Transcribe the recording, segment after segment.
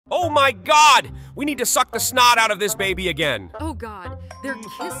Oh my God! We need to suck the snot out of this baby again. Oh God, they're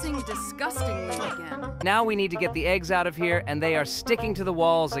kissing disgustingly again. Now we need to get the eggs out of here, and they are sticking to the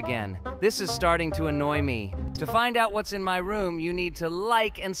walls again. This is starting to annoy me. To find out what's in my room, you need to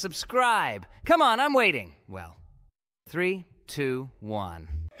like and subscribe. Come on, I'm waiting. Well, 3, 2, 1.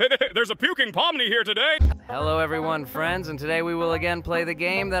 There's a puking Pomni here today. Hello everyone, friends, and today we will again play the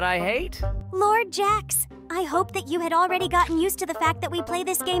game that I hate. Lord Jax, I hope that you had already gotten used to the fact that we play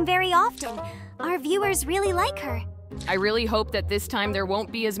this game very often. Our viewers really like her. I really hope that this time there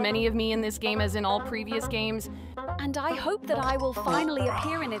won't be as many of me in this game as in all previous games. And I hope that I will finally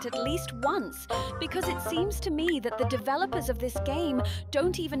appear in it at least once, because it seems to me that the developers of this game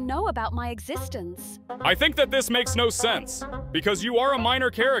don't even know about my existence. I think that this makes no sense, because you are a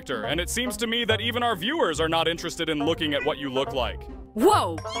minor character, and it seems to me that even our viewers are not interested in looking at what you look like.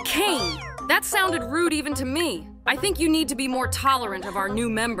 Whoa, Kane! That sounded rude even to me. I think you need to be more tolerant of our new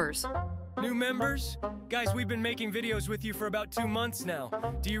members. New members? Guys, we've been making videos with you for about 2 months now.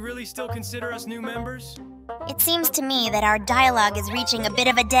 Do you really still consider us new members? It seems to me that our dialogue is reaching a bit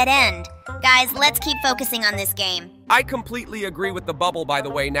of a dead end. Guys, let's keep focusing on this game. I completely agree with the bubble, by the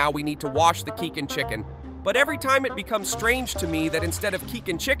way. Now we need to wash the Keekin chicken. But every time it becomes strange to me that instead of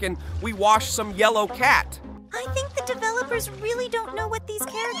Keekin chicken, we wash some yellow cat. I think the developers really don't know what these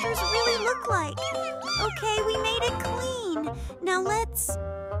characters really look like. Okay, we made it clean. Now let's...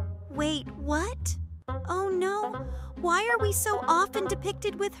 Wait, what? Oh no. Why are we so often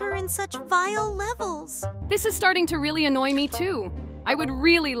depicted with her in such vile levels? This is starting to really annoy me too. I would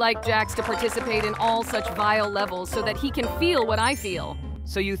really like Jax to participate in all such vile levels so that he can feel what I feel.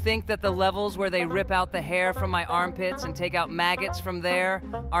 So you think that the levels where they rip out the hair from my armpits and take out maggots from there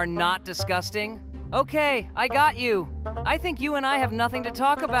are not disgusting? Okay, I got you. I think you and I have nothing to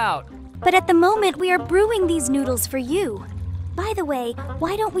talk about. But at the moment, we are brewing these noodles for you. By the way,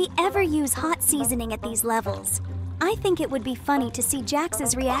 why don't we ever use hot seasoning at these levels? I think it would be funny to see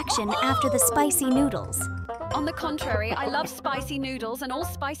Jax's reaction after the spicy noodles. On the contrary, I love spicy noodles and all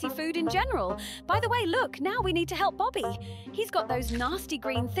spicy food in general. By the way, look, now we need to help Bobby. He's got those nasty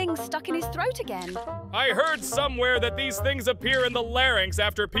green things stuck in his throat again. I heard somewhere that these things appear in the larynx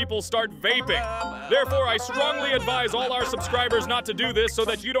after people start vaping. Therefore, I strongly advise all our subscribers not to do this so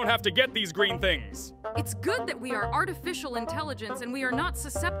that you don't have to get these green things. It's good that we are artificial intelligence and we are not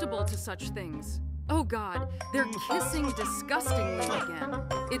susceptible to such things. Oh God, they're kissing disgustingly again.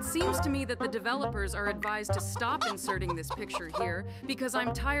 It seems to me that the developers are advised to stop inserting this picture here because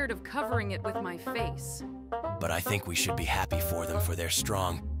I'm tired of covering it with my face. But I think we should be happy for them for their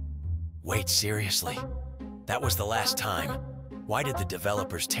strong... Wait, seriously? That was the last time. Why did the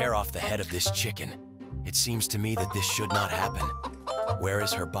developers tear off the head of this chicken? It seems to me that this should not happen. Where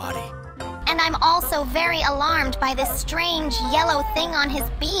is her body? And I'm also very alarmed by this strange yellow thing on his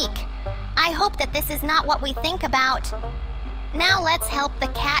beak. I hope that this is not what we think about. Now let's help the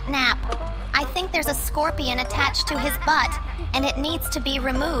cat nap. I think there's a scorpion attached to his butt, and it needs to be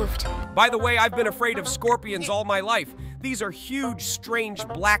removed. By the way, I've been afraid of scorpions all my life. These are huge, strange,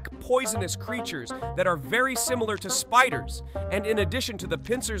 black, poisonous creatures that are very similar to spiders. And in addition to the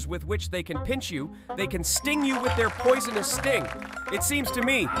pincers with which they can pinch you, they can sting you with their poisonous sting. It seems to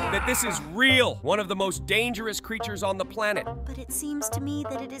me that this is real, one of the most dangerous creatures on the planet. But it seems to me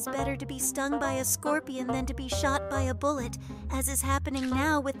that it is better to be stung by a scorpion than to be shot by a bullet, as is happening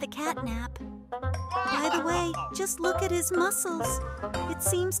now with the catnap. By the way, just look at his muscles. It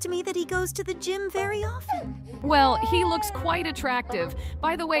seems to me that he goes to the gym very often. Well, he looks quite attractive.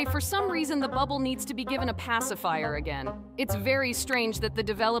 By the way, for some reason the bubble needs to be given a pacifier again. It's very strange that the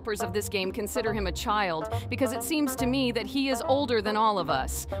developers of this game consider him a child, because it seems to me that he is older than all of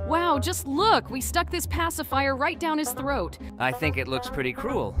us. Wow, just look! We stuck this pacifier right down his throat. I think it looks pretty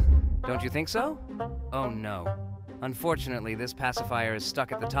cruel. Don't you think so? Oh no. Unfortunately, this pacifier is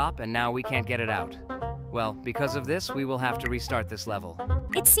stuck at the top and now we can't get it out. Well, because of this, we will have to restart this level.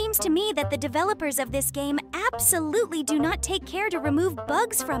 It seems to me that the developers of this game absolutely do not take care to remove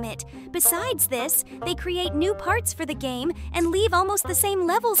bugs from it. Besides this, they create new parts for the game and leave almost the same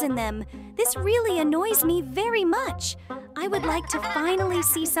levels in them. This really annoys me very much. I would like to finally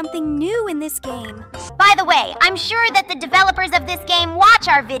see something new in this game. By the way, I'm sure that the developers of this game watch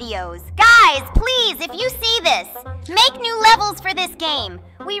our videos. Guys, please, if you see this, make new levels for this game.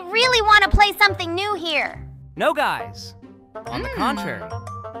 We really want to play something new here. No, guys. On the contrary,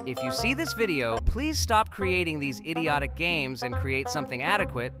 if you see this video, please stop creating these idiotic games and create something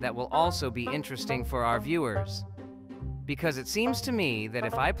adequate that will also be interesting for our viewers. Because it seems to me that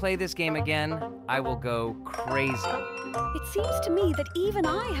if I play this game again, I will go crazy. It seems to me that even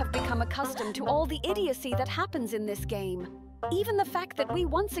I have become accustomed to all the idiocy that happens in this game. Even the fact that we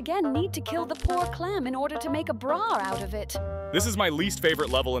once again need to kill the poor clam in order to make a bra out of it. This is my least favorite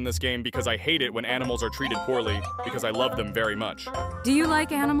level in this game because I hate it when animals are treated poorly because I love them very much. Do you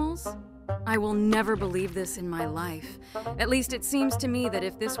like animals? I will never believe this in my life. At least it seems to me that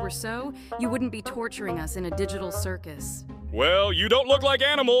if this were so, you wouldn't be torturing us in a digital circus. Well, you don't look like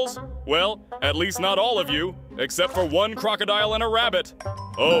animals. Well, at least not all of you, except for one crocodile and a rabbit.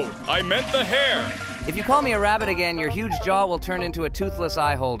 Oh, I meant the hare. If you call me a rabbit again, your huge jaw will turn into a toothless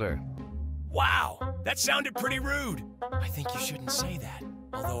eye holder. Wow, that sounded pretty rude. I think you shouldn't say that,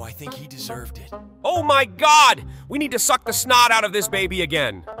 although I think he deserved it. Oh my God! We need to suck the snot out of this baby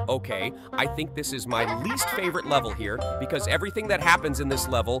again. Okay, I think this is my least favorite level here because everything that happens in this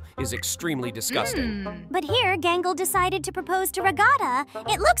level is extremely disgusting. But here, Gangle decided to propose to Regatta.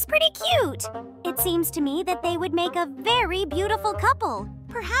 It looks pretty cute. It seems to me that they would make a very beautiful couple.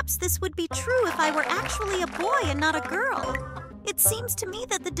 Perhaps this would be true if I were actually a boy and not a girl. It seems to me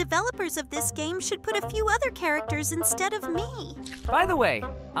that the developers of this game should put a few other characters instead of me. By the way,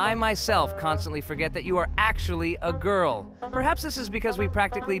 I myself constantly forget that you are actually a girl. Perhaps this is because we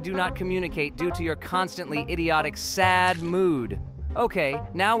practically do not communicate due to your constantly idiotic, sad mood. Okay,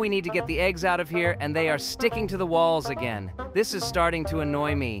 now we need to get the eggs out of here, and they are sticking to the walls again. This is starting to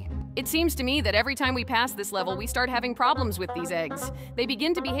annoy me. It seems to me that every time we pass this level, we start having problems with these eggs. They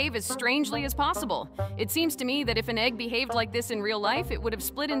begin to behave as strangely as possible. It seems to me that if an egg behaved like this in real life, it would have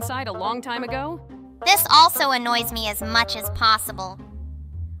split inside a long time ago. This also annoys me as much as possible.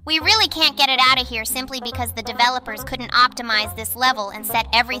 We really can't get it out of here simply because the developers couldn't optimize this level and set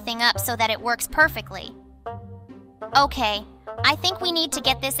everything up so that it works perfectly. Okay, I think we need to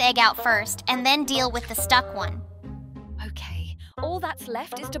get this egg out first and then deal with the stuck one. Okay. All that's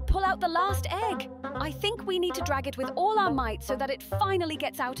left is to pull out the last egg. I think we need to drag it with all our might so that it finally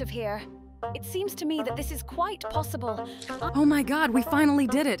gets out of here. It seems to me that this is quite possible. Oh my God, we finally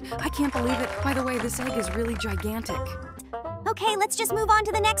did it. I can't believe it. By the way, this egg is really gigantic. Okay, let's just move on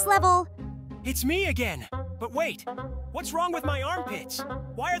to the next level. It's me again. But wait, what's wrong with my armpits?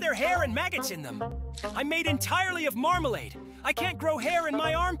 Why are there hair and maggots in them? I'm made entirely of marmalade. I can't grow hair in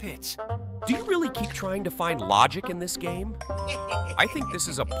my armpits. Do you really keep trying to find logic in this game? I think this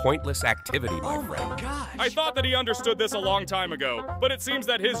is a pointless activity, my friend. I thought that he understood this a long time ago, but it seems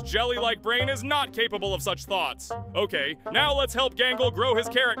that his jelly-like brain is not capable of such thoughts. Okay, now let's help Gangle grow his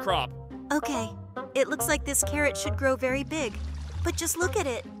carrot crop. Okay, it looks like this carrot should grow very big. But just look at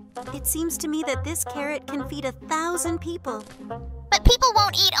it. It seems to me that this carrot can feed 1,000 people. But people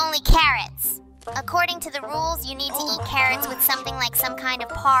won't eat only carrots. According to the rules, you need to eat carrots with something like some kind of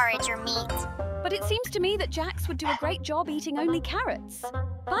porridge or meat. But it seems to me that Jax would do a great job eating only carrots.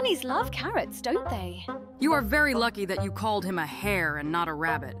 Bunnies love carrots, don't they? You are very lucky that you called him a hare and not a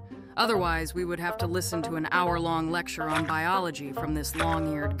rabbit. Otherwise, we would have to listen to an hour-long lecture on biology from this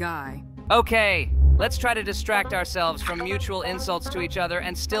long-eared guy. Okay, let's try to distract ourselves from mutual insults to each other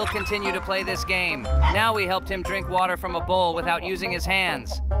and still continue to play this game. Now we helped him drink water from a bowl without using his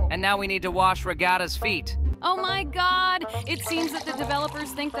hands. And now we need to wash Regatta's feet. Oh my God! It seems that the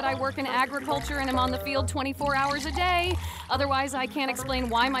developers think that I work in agriculture and am on the field 24 hours a day. Otherwise, I can't explain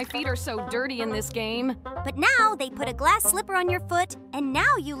why my feet are so dirty in this game. But now they put a glass slipper on your foot, and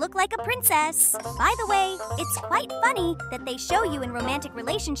now you look like a princess. By the way, it's quite funny that they show you in romantic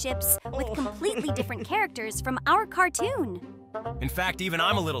relationships with completely different characters from our cartoon. In fact, even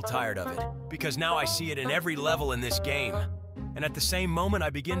I'm a little tired of it, because now I see it in every level in this game. And at the same moment, I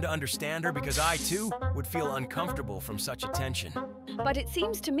begin to understand her because I, too, would feel uncomfortable from such attention. But it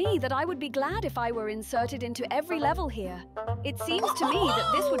seems to me that I would be glad if I were inserted into every level here. It seems to me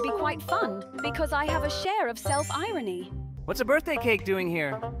that this would be quite fun, because I have a share of self-irony. What's a birthday cake doing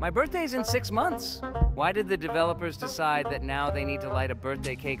here? My birthday's in 6 months. Why did the developers decide that now they need to light a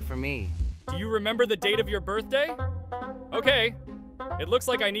birthday cake for me? Do you remember the date of your birthday? Okay. It looks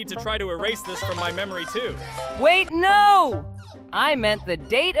like I need to try to erase this from my memory, too. Wait, no! I meant the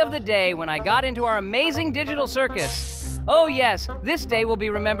date of the day when I got into our amazing digital circus. Oh yes, this day will be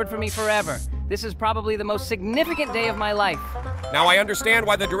remembered for me forever. This is probably the most significant day of my life. Now I understand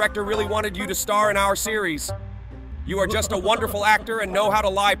why the director really wanted you to star in our series. You are just a wonderful actor and know how to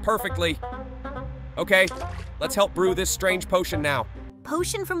lie perfectly. Okay, let's help brew this strange potion now.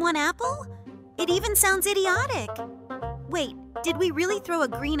 Potion from one apple? It even sounds idiotic. Wait, did we really throw a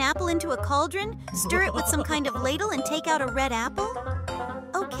green apple into a cauldron, stir it with some kind of ladle, and take out a red apple?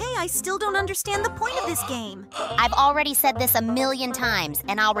 Okay, I still don't understand the point of this game. I've already said this 1,000,000 times,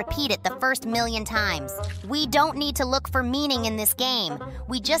 and I'll repeat it the first 1,000,000 times. We don't need to look for meaning in this game.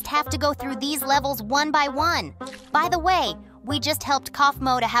 We just have to go through these levels one by one. By the way, We just helped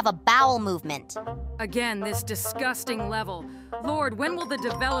Kaufmo to have a bowel movement. Again, this disgusting level. Lord, when will the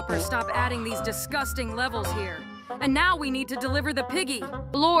developers stop adding these disgusting levels here? And now we need to deliver the piggy.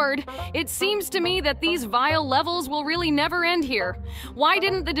 Lord, it seems to me that these vile levels will really never end here. Why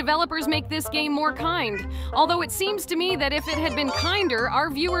didn't the developers make this game more kind? Although it seems to me that if it had been kinder,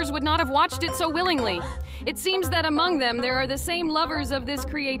 our viewers would not have watched it so willingly. It seems that among them there are the same lovers of this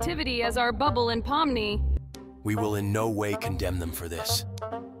creativity as our Bubble and Pomni. We will in no way condemn them for this.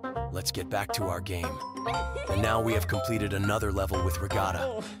 Let's get back to our game. And now we have completed another level with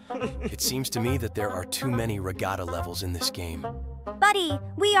Regatta. It seems to me that there are too many Regatta levels in this game. Buddy,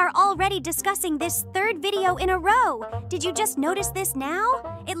 we are already discussing this third video in a row. Did you just notice this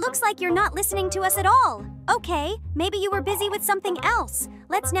now? It looks like you're not listening to us at all. Okay, maybe you were busy with something else.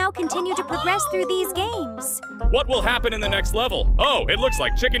 Let's now continue to progress through these games. What will happen in the next level? Oh, it looks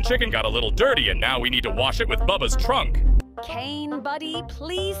like Chicken got a little dirty and now we need to wash it with Bubba's trunk. Kane, buddy,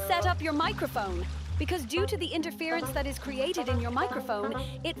 please set up your microphone. Because due to the interference that is created in your microphone,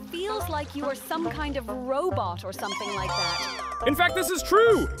 it feels like you are some kind of robot or something like that. In fact, this is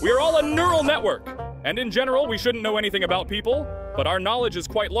true! We are all a neural network. And in general, we shouldn't know anything about people, but our knowledge is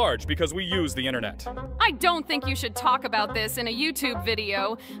quite large because we use the internet. I don't think you should talk about this in a YouTube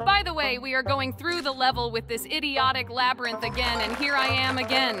video. By the way, we are going through the level with this idiotic labyrinth again, and here I am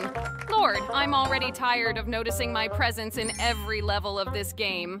again. Lord, I'm already tired of noticing my presence in every level of this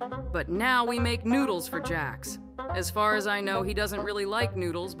game. But now we make noodles for Jax. As far as I know, he doesn't really like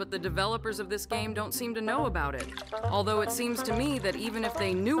noodles, but the developers of this game don't seem to know about it. Although it seems to me that even if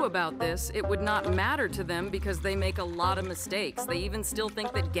they knew about this, it would not matter to them because they make a lot of mistakes. They even still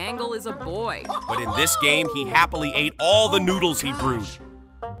think that Gangle is a boy. But in this game, he happily ate all the noodles he brewed.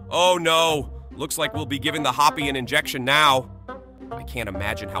 Oh no, looks like we'll be giving the Hoppy an injection now. I can't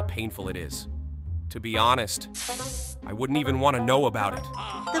imagine how painful it is. To be honest, I wouldn't even want to know about it.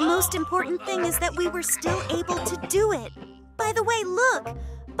 The most important thing is that we were still able to do it. By the way, look!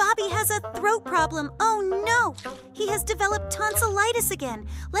 Bobby has a throat problem. Oh no! He has developed tonsillitis again.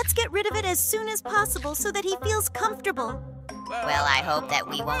 Let's get rid of it as soon as possible so that he feels comfortable. Well, I hope that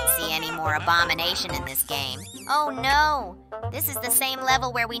we won't see any more abomination in this game. Oh no! This is the same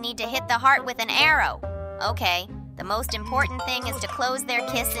level where we need to hit the heart with an arrow. Okay. The most important thing is to close their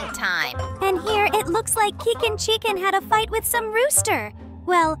kiss in time. And here it looks like Keegan Chicken had a fight with some rooster.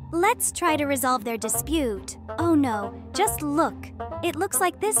 Well, let's try to resolve their dispute. Oh no, just look. It looks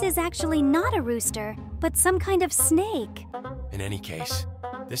like this is actually not a rooster, but some kind of snake. In any case,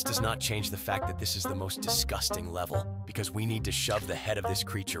 this does not change the fact that this is the most disgusting level, because we need to shove the head of this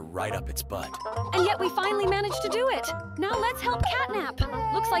creature right up its butt. And yet we finally managed to do it. Now let's help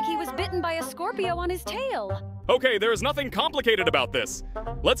Catnap. Looks like he was bitten by a Scorpio on his tail. Okay, there is nothing complicated about this.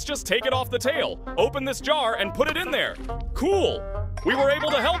 Let's just take it off the tail, open this jar, and put it in there. Cool! We were able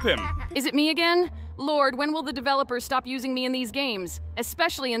to help him. Is it me again? Lord, when will the developers stop using me in these games?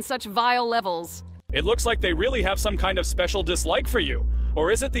 Especially in such vile levels. It looks like they really have some kind of special dislike for you. Or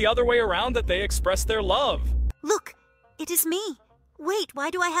is it the other way around that they express their love? Look, it is me. Wait, why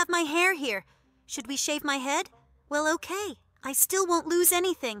do I have my hair here? Should we shave my head? Well, okay. I still won't lose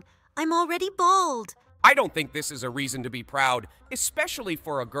anything. I'm already bald. I don't think this is a reason to be proud, especially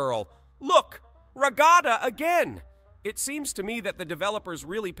for a girl. Look, Regatta again. It seems to me that the developers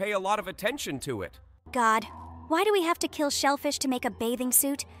really pay a lot of attention to it. God, why do we have to kill shellfish to make a bathing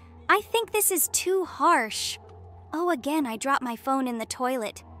suit? I think this is too harsh. Oh, again, I dropped my phone in the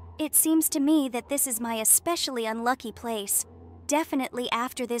toilet. It seems to me that this is my especially unlucky place. Definitely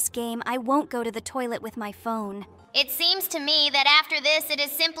after this game, I won't go to the toilet with my phone. It seems to me that after this, it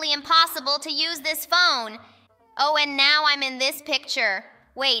is simply impossible to use this phone. Oh, and now I'm in this picture.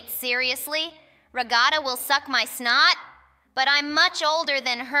 Wait, seriously? Regatta will suck my snot? But I'm much older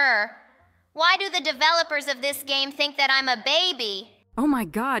than her. Why do the developers of this game think that I'm a baby? Oh my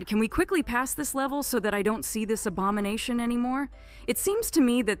god, can we quickly pass this level so that I don't see this abomination anymore? It seems to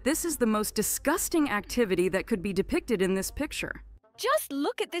me that this is the most disgusting activity that could be depicted in this picture. Just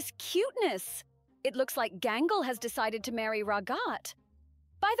look at this cuteness. It looks like Gangle has decided to marry Ragat.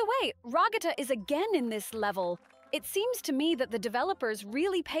 By the way, Ragata is again in this level. It seems to me that the developers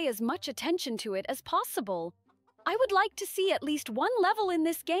really pay as much attention to it as possible. I would like to see at least one level in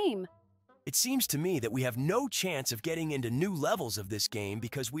this game. It seems to me that we have no chance of getting into new levels of this game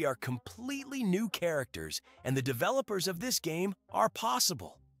because we are completely new characters, and the developers of this game are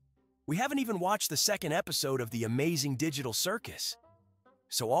possible. We haven't even watched the second episode of the amazing digital circus.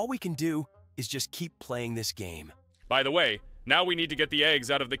 So all we can do is just keep playing this game. By the way, now we need to get the eggs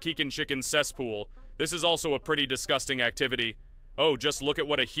out of the Keegan Chicken cesspool. This is also a pretty disgusting activity. Oh, just look at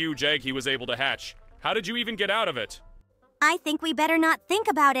what a huge egg he was able to hatch. How did you even get out of it? I think we better not think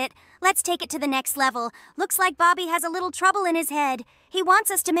about it. Let's take it to the next level. Looks like Bobby has a little trouble in his head. He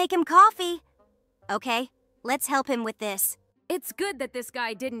wants us to make him coffee. Okay, let's help him with this. It's good that this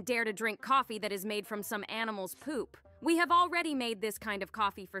guy didn't dare to drink coffee that is made from some animal's poop. We have already made this kind of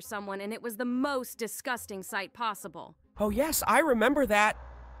coffee for someone, and it was the most disgusting sight possible. Oh yes, I remember that.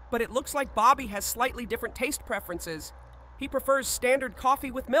 But it looks like Bobby has slightly different taste preferences. He prefers standard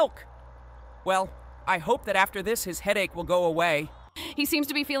coffee with milk. Well, I hope that after this his headache will go away. He seems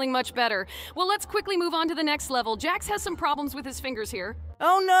to be feeling much better. Well, let's quickly move on to the next level. Jax has some problems with his fingers here.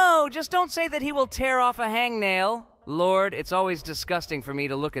 Oh no, just don't say that he will tear off a hangnail. Lord, it's always disgusting for me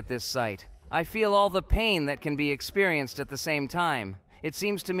to look at this sight. I feel all the pain that can be experienced at the same time. It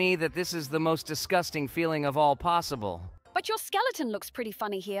seems to me that this is the most disgusting feeling of all possible. But your skeleton looks pretty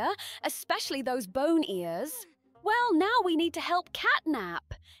funny here, especially those bone ears. Well, now we need to help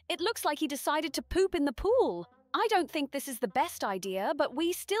Catnap. It looks like he decided to poop in the pool. I don't think this is the best idea, but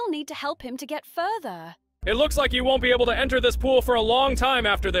we still need to help him to get further. It looks like he won't be able to enter this pool for a long time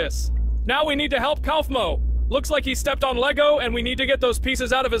after this. Now we need to help Kaufmo. Looks like he stepped on Lego and we need to get those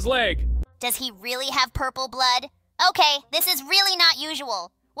pieces out of his leg. Does he really have purple blood? Okay, this is really not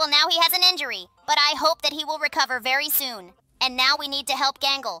usual. Well, now he has an injury, but I hope that he will recover very soon. And now we need to help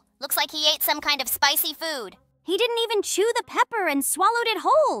Gangle. Looks like he ate some kind of spicy food. He didn't even chew the pepper and swallowed it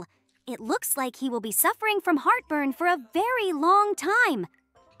whole. It looks like he will be suffering from heartburn for a very long time.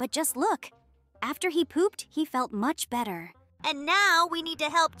 But just look. After he pooped, he felt much better. And now we need to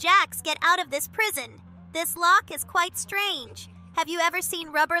help Jax get out of this prison. This lock is quite strange. Have you ever seen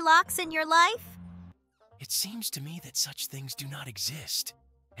rubber locks in your life? It seems to me that such things do not exist.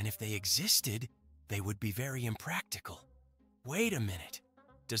 And if they existed, they would be very impractical. Wait a minute.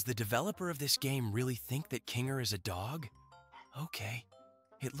 Does the developer of this game really think that Kinger is a dog? Okay.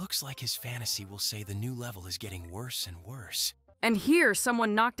 It looks like his fantasy will say the new level is getting worse and worse. And here,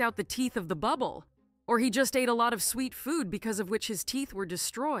 someone knocked out the teeth of the bubble. Or he just ate a lot of sweet food because of which his teeth were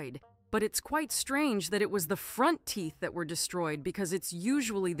destroyed. But it's quite strange that it was the front teeth that were destroyed because it's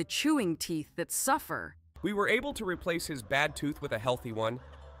usually the chewing teeth that suffer. We were able to replace his bad tooth with a healthy one,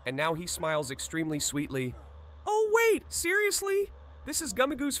 and now he smiles extremely sweetly. Oh wait, seriously? This is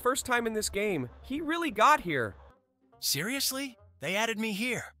Gummagoo's first time in this game. He really got here. Seriously? They added me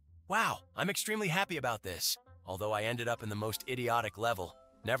here. Wow, I'm extremely happy about this. Although I ended up in the most idiotic level,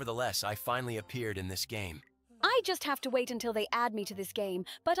 nevertheless, I finally appeared in this game. I just have to wait until they add me to this game,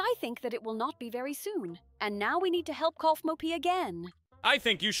 but I think that it will not be very soon. And now we need to help Kaufmo again. I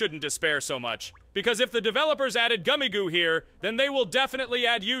think you shouldn't despair so much, because if the developers added Gummigoo here, then they will definitely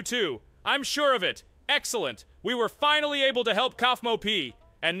add you too. I'm sure of it. Excellent. We were finally able to help Kaufmo P.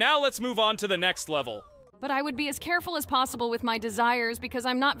 And now let's move on to the next level. But I would be as careful as possible with my desires because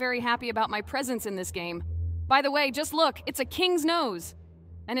I'm not very happy about my presence in this game. By the way, just look, it's a king's nose.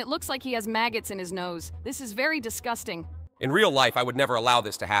 And it looks like he has maggots in his nose. This is very disgusting. In real life, I would never allow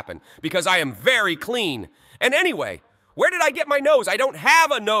this to happen, because I am very clean. And anyway, where did I get my nose? I don't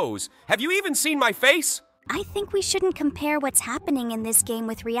have a nose. Have you even seen my face? I think we shouldn't compare what's happening in this game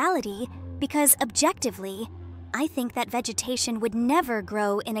with reality, because objectively, I think that vegetation would never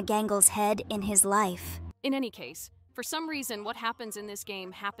grow in a Gangle's head in his life. In any case, for some reason, what happens in this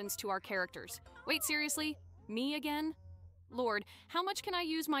game happens to our characters. Wait, seriously? Me again? Lord, how much can I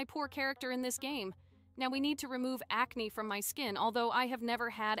use my poor character in this game? Now we need to remove acne from my skin, although I have never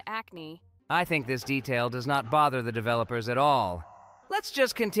had acne. I think this detail does not bother the developers at all. Let's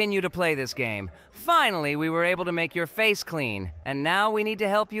just continue to play this game. Finally, we were able to make your face clean, and now we need to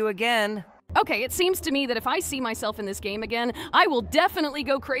help you again. Okay, it seems to me that if I see myself in this game again, I will definitely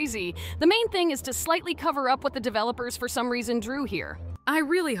go crazy. The main thing is to slightly cover up what the developers for some reason drew here. I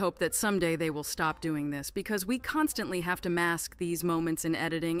really hope that someday they will stop doing this because we constantly have to mask these moments in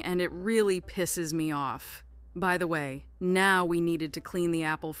editing and it really pisses me off. By the way, now we needed to clean the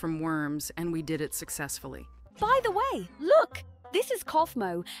apple from worms and we did it successfully. By the way, look! This is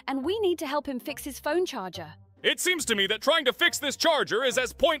Kaufmo, and we need to help him fix his phone charger. It seems to me that trying to fix this charger is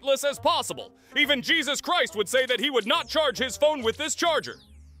as pointless as possible. Even Jesus Christ would say that he would not charge his phone with this charger.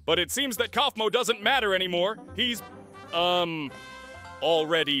 But it seems that Kaufmo doesn't matter anymore. He's,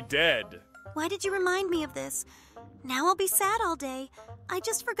 already dead. Why did you remind me of this? Now I'll be sad all day. I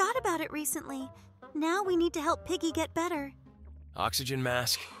just forgot about it recently. Now we need to help Piggy get better. Oxygen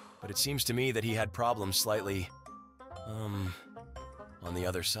mask, but it seems to me that he had problems slightly, on the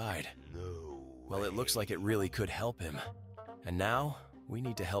other side. Well, it looks like it really could help him. And now, we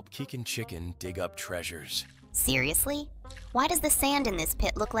need to help Keekin Chicken dig up treasures. Seriously? Why does the sand in this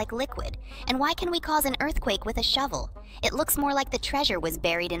pit look like liquid? And why can we cause an earthquake with a shovel? It looks more like the treasure was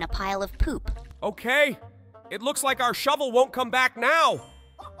buried in a pile of poop. Okay, It looks like our shovel won't come back now.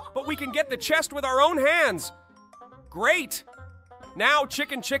 But we can get the chest with our own hands. Great! Now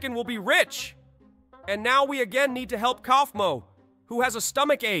Chicken will be rich. And now we again need to help Kaufmo, who has a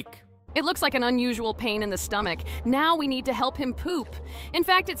stomach ache. It looks like an unusual pain in the stomach. Now we need to help him poop. In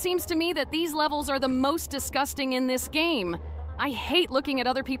fact, it seems to me that these levels are the most disgusting in this game. I hate looking at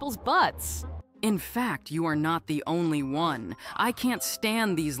other people's butts. In fact, you are not the only one. I can't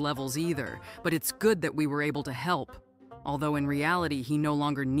stand these levels either, but it's good that we were able to help. Although in reality, he no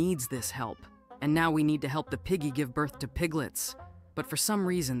longer needs this help. And now we need to help the piggy give birth to piglets. But for some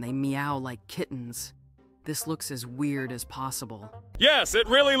reason, they meow like kittens. This looks as weird as possible. Yes, it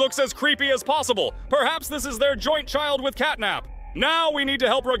really looks as creepy as possible. Perhaps this is their joint child with Catnap. Now we need to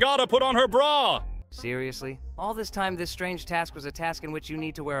help Regatta put on her bra. Seriously? All this time this strange task was a task in which you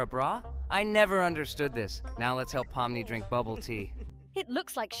need to wear a bra? I never understood this. Now let's help Pomni drink bubble tea. It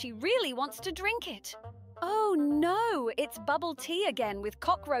looks like she really wants to drink it. Oh no, it's bubble tea again with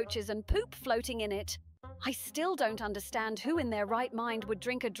cockroaches and poop floating in it. I still don't understand who in their right mind would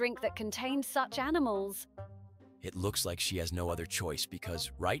drink a drink that contains such animals. It looks like she has no other choice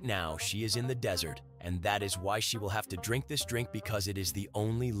because right now she is in the desert, and that is why she will have to drink this drink because it is the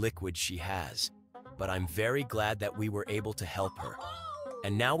only liquid she has. But I'm very glad that we were able to help her.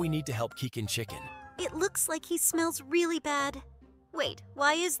 And now we need to help Chicken. It looks like he smells really bad. Wait,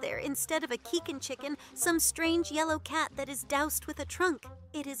 why is there, instead of a Chicken, some strange yellow cat that is doused with a trunk?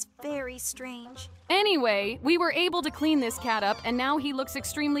 It is very strange. Anyway, we were able to clean this cat up, and now he looks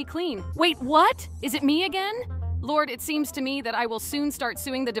extremely clean. Wait, what? Is it me again? Lord, it seems to me that I will soon start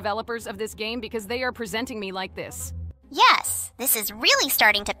suing the developers of this game because they are presenting me like this. Yes, this is really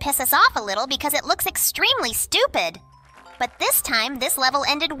starting to piss us off a little because it looks extremely stupid. But this time, this level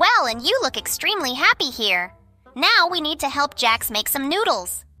ended well and you look extremely happy here. Now we need to help Jax make some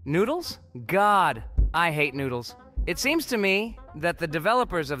noodles. Noodles? God, I hate noodles. It seems to me that the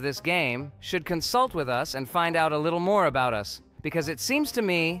developers of this game should consult with us and find out a little more about us. Because it seems to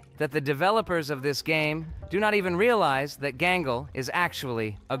me that the developers of this game do not even realize that Gangle is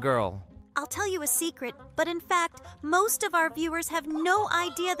actually a girl. I'll tell you a secret, but in fact, most of our viewers have no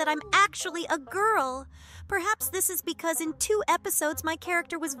idea that I'm actually a girl. Perhaps this is because in 2 episodes my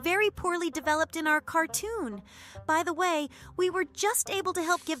character was very poorly developed in our cartoon. By the way, we were just able to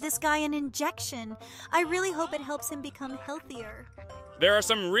help give this guy an injection. I really hope it helps him become healthier. There are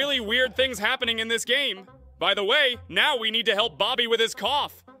some really weird things happening in this game. By the way, now we need to help Bobby with his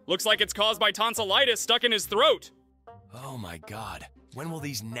cough. Looks like it's caused by tonsillitis stuck in his throat. Oh my god. When will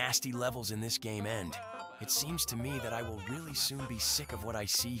these nasty levels in this game end? It seems to me that I will really soon be sick of what I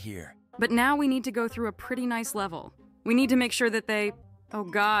see here. But now we need to go through a pretty nice level. We need to make sure that they... Oh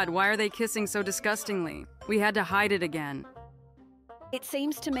god, why are they kissing so disgustingly? We had to hide it again. It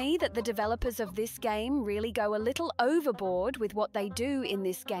seems to me that the developers of this game really go a little overboard with what they do in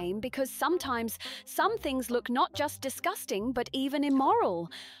this game because sometimes some things look not just disgusting but even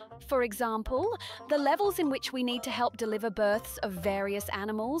immoral. For example, the levels in which we need to help deliver births of various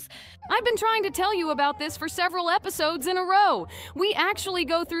animals. I've been trying to tell you about this for several episodes in a row. We actually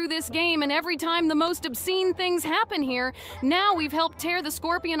go through this game and every time the most obscene things happen here, now we've helped tear the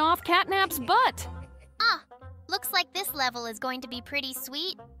scorpion off Catnap's butt. Looks like this level is going to be pretty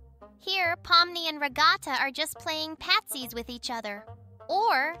sweet. Here, Pomni and Regatta are just playing patsies with each other.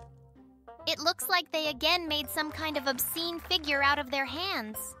 Or, it looks like they again made some kind of obscene figure out of their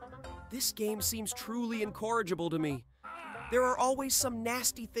hands. This game seems truly incorrigible to me. There are always some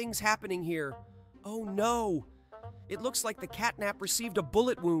nasty things happening here. Oh no! It looks like the Catnap received a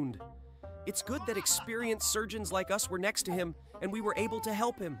bullet wound. It's good that experienced surgeons like us were next to him, and we were able to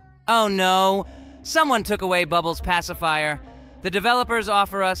help him. Oh no! Someone took away Bubbles' pacifier. The developers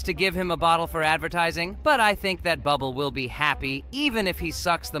offer us to give him a bottle for advertising, but I think that Bubble will be happy even if he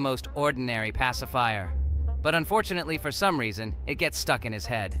sucks the most ordinary pacifier. But unfortunately, for some reason, it gets stuck in his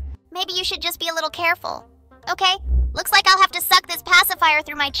head. Maybe you should just be a little careful. Okay, looks like I'll have to suck this pacifier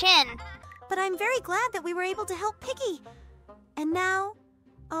through my chin. But I'm very glad that we were able to help Piggy. And now...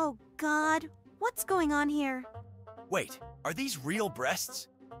 Oh god, what's going on here? Wait, are these real breasts?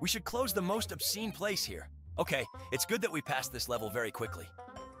 We should close the most obscene place here. Okay, it's good that we passed this level very quickly.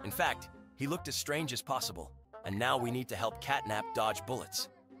 In fact, he looked as strange as possible. And now we need to help Catnap dodge bullets.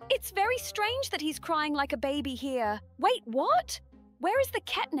 It's very strange that he's crying like a baby here. Wait, what? Where is the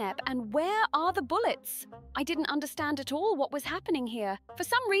catnap and where are the bullets? I didn't understand at all what was happening here. For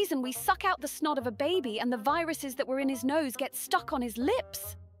some reason, we suck out the snot of a baby and the viruses that were in his nose get stuck on his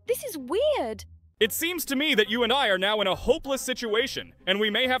lips. This is weird. It seems to me that you and I are now in a hopeless situation, and we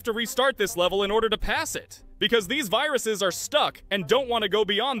may have to restart this level in order to pass it. Because these viruses are stuck and don't want to go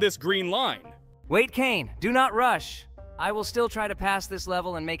beyond this green line. Wait, Kane, do not rush. I will still try to pass this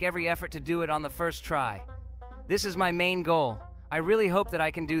level and make every effort to do it on the first try. This is my main goal. I really hope that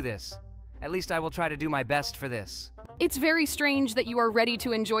I can do this. At least I will try to do my best for this. It's very strange that you are ready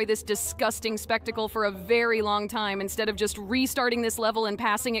to enjoy this disgusting spectacle for a very long time instead of just restarting this level and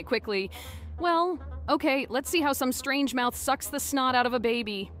passing it quickly. Well, okay, let's see how some strange mouth sucks the snot out of a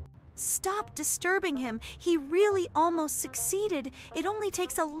baby. Stop disturbing him. He really almost succeeded. It only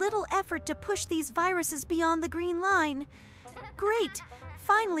takes a little effort to push these viruses beyond the green line. Great!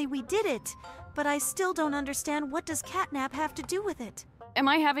 Finally we did it. But I still don't understand, what does catnap have to do with it? Am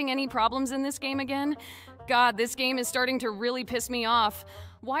I having any problems in this game again? God, this game is starting to really piss me off.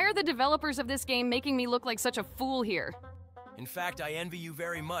 Why are the developers of this game making me look like such a fool here? In fact, I envy you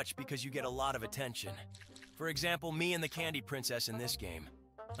very much because you get a lot of attention. For example, me and the Candy Princess in this game.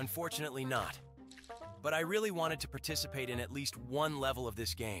 Unfortunately not. But I really wanted to participate in at least one level of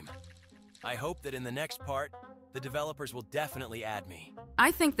this game. I hope that in the next part, the developers will definitely add me.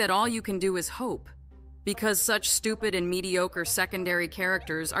 I think that all you can do is hope. Because such stupid and mediocre secondary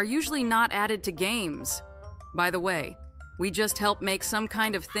characters are usually not added to games. By the way, we just helped make some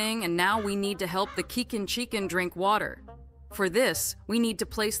kind of thing, and now we need to help the Kikin Chicken drink water. For this, we need to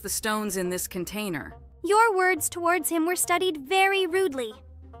place the stones in this container. Your words towards him were studied very rudely.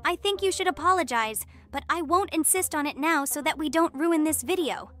 I think you should apologize, but I won't insist on it now so that we don't ruin this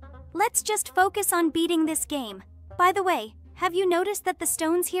video. Let's just focus on beating this game. By the way, have you noticed that the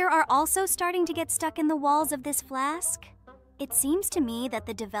stones here are also starting to get stuck in the walls of this flask? It seems to me that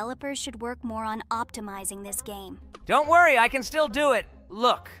the developers should work more on optimizing this game. Don't worry, I can still do it.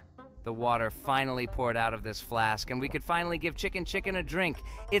 Look, the water finally poured out of this flask, and we could finally give Chicken a drink.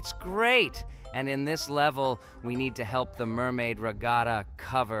 It's great. And in this level, we need to help the mermaid Regatta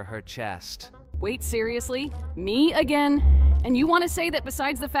cover her chest. Wait, seriously? Me again? And you want to say that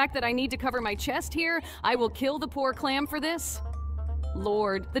besides the fact that I need to cover my chest here, I will kill the poor clam for this?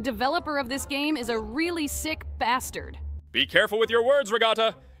 Lord, the developer of this game is a really sick bastard. Be careful with your words,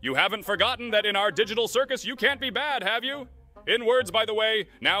 Regatta. You haven't forgotten that in our digital circus you can't be bad, have you? In words, by the way,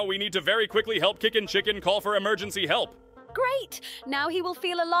 now we need to very quickly help Kickin' Chicken call for emergency help. Great! Now he will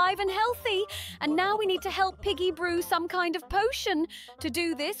feel alive and healthy. And now we need to help Piggy brew some kind of potion. To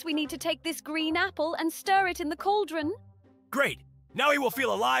do this, we need to take this green apple and stir it in the cauldron. Great! Now he will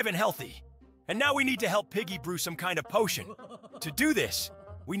feel alive and healthy. And now we need to help Piggy brew some kind of potion. To do this,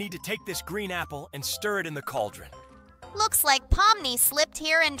 we need to take this green apple and stir it in the cauldron. Looks like Pomni slipped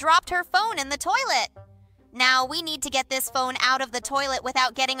here and dropped her phone in the toilet. Now we need to get this phone out of the toilet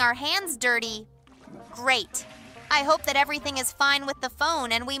without getting our hands dirty. Great. I hope that everything is fine with the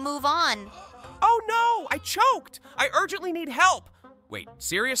phone and we move on. Oh no, I choked! I urgently need help! Wait,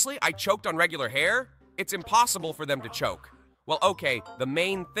 seriously? I choked on regular hair? It's impossible for them to choke. Well, okay, the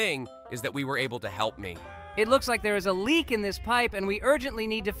main thing is that we were able to help me. It looks like there is a leak in this pipe and we urgently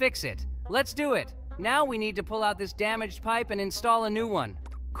need to fix it. Let's do it. Now we need to pull out this damaged pipe and install a new one.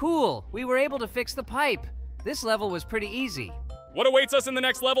 Cool, we were able to fix the pipe. This level was pretty easy. What awaits us in the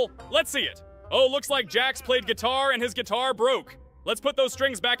next level? Let's see it. Oh, looks like Jax played guitar and his guitar broke. Let's put those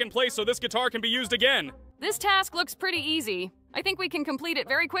strings back in place so this guitar can be used again. This task looks pretty easy. I think we can complete it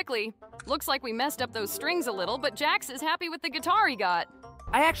very quickly. Looks like we messed up those strings a little, but Jax is happy with the guitar he got.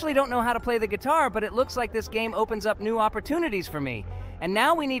 I actually don't know how to play the guitar, but it looks like this game opens up new opportunities for me. And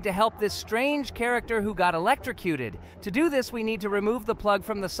now we need to help this strange character who got electrocuted. To do this, we need to remove the plug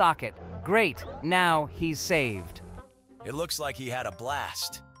from the socket. Great, now he's saved. It looks like he had a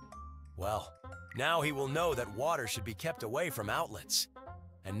blast. Well, now he will know that water should be kept away from outlets.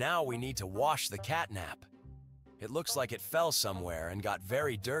 And now we need to wash the catnap. It looks like it fell somewhere and got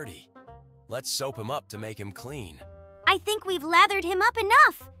very dirty. Let's soap him up to make him clean. I think we've lathered him up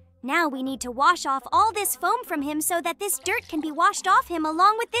enough. Now we need to wash off all this foam from him so that this dirt can be washed off him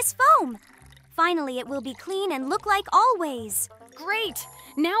along with this foam. Finally, it will be clean and look like always. Great!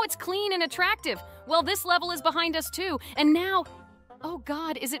 Now it's clean and attractive. Well, this level is behind us too. And now... Oh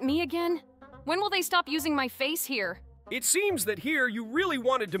God, is it me again? When will they stop using my face here? It seems that here you really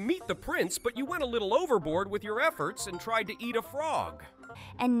wanted to meet the prince, but you went a little overboard with your efforts and tried to eat a frog.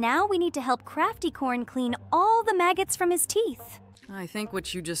 And now we need to help Crafty Corn clean all the maggots from his teeth. I think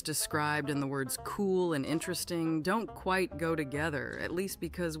what you just described and the words cool and interesting don't quite go together, at least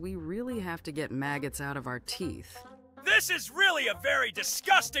because we really have to get maggots out of our teeth. This is really a very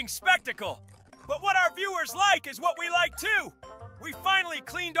disgusting spectacle. But what our viewers like is what we like too. We finally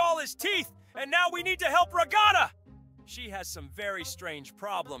cleaned all his teeth, and now we need to help Regatta. She has some very strange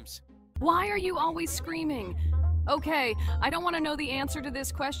problems. Why are you always screaming? Okay, I don't want to know the answer to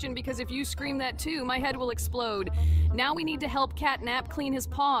this question because if you scream that too, my head will explode. Now we need to help Catnap clean his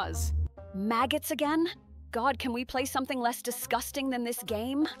paws. Maggots again? God, can we play something less disgusting than this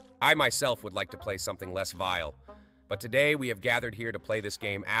game? I myself would like to play something less vile. But today we have gathered here to play this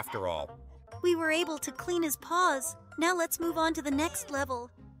game after all. We were able to clean his paws. Now let's move on to the next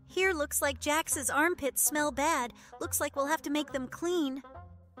level. Here looks like Jax's armpits smell bad. Looks like we'll have to make them clean.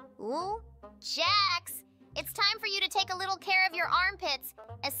 Ooh, Jax, it's time for you to take a little care of your armpits,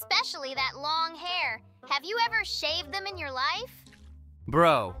 especially that long hair. Have you ever shaved them in your life?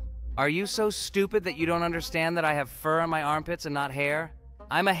 Bro, are you so stupid that you don't understand that I have fur on my armpits and not hair?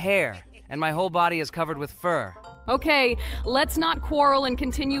 I'm a hare, and my whole body is covered with fur. Okay, let's not quarrel and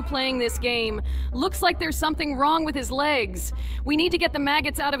continue playing this game. Looks like there's something wrong with his legs. We need to get the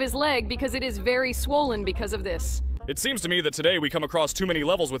maggots out of his leg because it is very swollen because of this. It seems to me that today we come across too many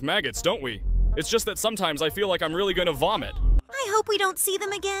levels with maggots, don't we? It's just that sometimes I feel like I'm really gonna vomit. I hope we don't see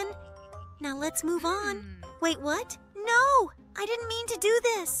them again. Now let's move on. Wait, what? No, I didn't mean to do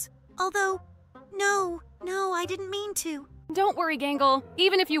this. Although, no, I didn't mean to. Don't worry, Gangle.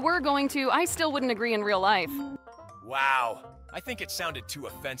 Even if you were going to, I still wouldn't agree in real life. Wow, I think it sounded too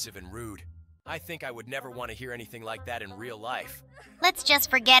offensive and rude. I think I would never want to hear anything like that in real life. Let's just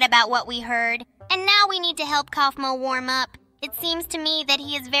forget about what we heard. And now we need to help Kaufmo warm up. It seems to me that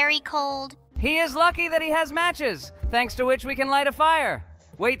he is very cold. He is lucky that he has matches, thanks to which we can light a fire.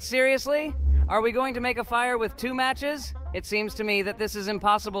 Wait, seriously? Are we going to make a fire with 2 matches? It seems to me that this is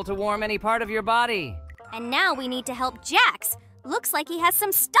impossible to warm any part of your body. And now we need to help Jax. Looks like he has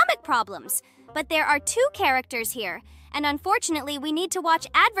some stomach problems. But there are 2 characters here, and unfortunately we need to watch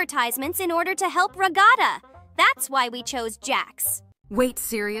advertisements in order to help Regatta. That's why we chose Jax. Wait,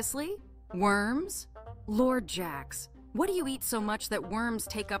 seriously? Worms? Lord Jax, what do you eat so much that worms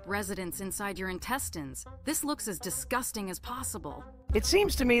take up residence inside your intestines? This looks as disgusting as possible. It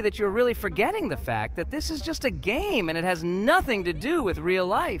seems to me that you're really forgetting the fact that this is just a game and it has nothing to do with real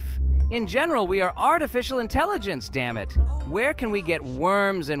life. In general, we are artificial intelligence, damn it. Where can we get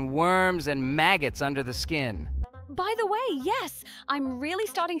worms and maggots under the skin? By the way, yes, I'm really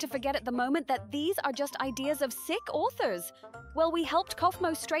starting to forget at the moment that these are just ideas of sick authors. Well, we helped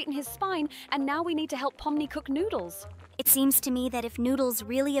Kaufmo straighten his spine, and now we need to help Pomni cook noodles. It seems to me that if Noodles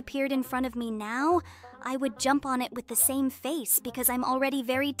really appeared in front of me now, I would jump on it with the same face because I'm already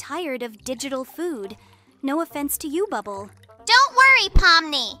very tired of digital food. No offense to you, Bubble. Don't worry,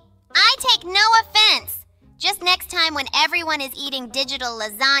 Pomni. I take no offense. Just next time when everyone is eating digital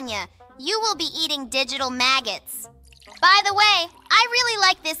lasagna, you will be eating digital maggots. By the way, I really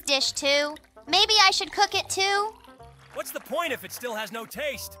like this dish too. Maybe I should cook it too? What's the point if it still has no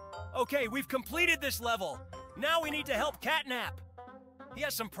taste? Okay, we've completed this level. Now we need to help Catnap. He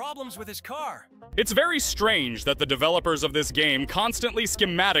has some problems with his car. It's very strange that the developers of this game constantly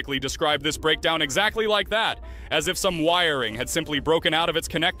schematically describe this breakdown exactly like that, as if some wiring had simply broken out of its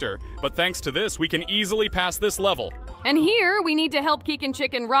connector. But thanks to this, we can easily pass this level. And here, we need to help Keegan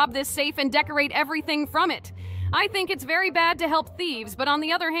Chicken rob this safe and decorate everything from it. I think it's very bad to help thieves, but on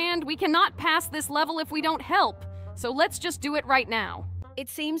the other hand, we cannot pass this level if we don't help. So let's just do it right now. It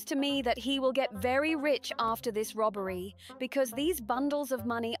seems to me that he will get very rich after this robbery, because these bundles of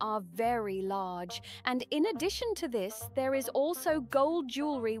money are very large. And in addition to this, there is also gold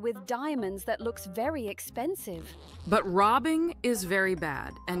jewelry with diamonds that looks very expensive. But robbing is very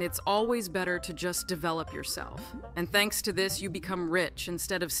bad, and it's always better to just develop yourself. And thanks to this, you become rich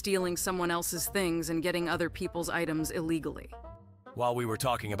instead of stealing someone else's things and getting other people's items illegally. While we were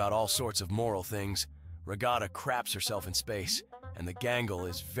talking about all sorts of moral things, Regatta craps herself in space, and the Gangle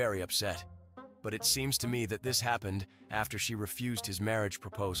is very upset. But it seems to me that this happened after she refused his marriage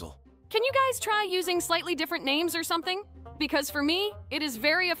proposal. Can you guys try using slightly different names or something? Because for me, it is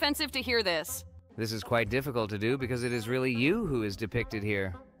very offensive to hear this. This is quite difficult to do because it is really you who is depicted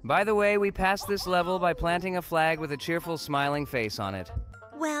here. By the way, we passed this level by planting a flag with a cheerful, smiling face on it.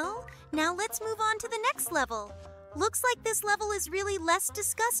 Well, now let's move on to the next level. Looks like this level is really less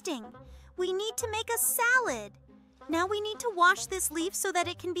disgusting. We need to make a salad. Now we need to wash this leaf so that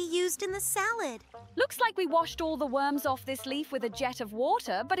it can be used in the salad. Looks like we washed all the worms off this leaf with a jet of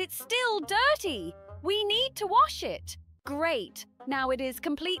water, but it's still dirty. We need to wash it. Great. Now it is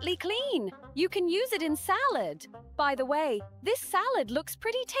completely clean. You can use it in salad. By the way, this salad looks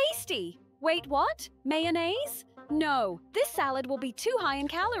pretty tasty. Wait, what? Mayonnaise? No, this salad will be too high in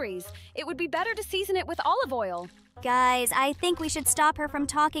calories. It would be better to season it with olive oil. Guys, I think we should stop her from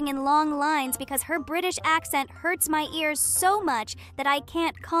talking in long lines because her British accent hurts my ears so much that I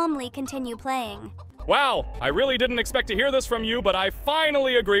can't calmly continue playing. Wow, I really didn't expect to hear this from you, but I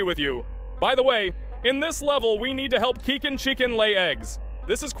finally agree with you. By the way, in this level, we need to help Keegan Chicken lay eggs.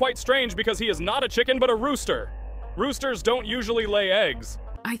 This is quite strange because he is not a chicken but a rooster. Roosters don't usually lay eggs.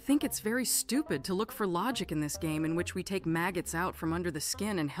 I think it's very stupid to look for logic in this game in which we take maggots out from under the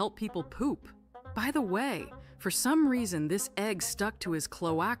skin and help people poop. By the way, for some reason this egg stuck to his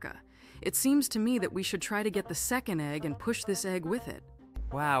cloaca. It seems to me that we should try to get the second egg and push this egg with it.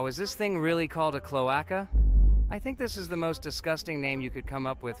 Wow, is this thing really called a cloaca? I think this is the most disgusting name you could come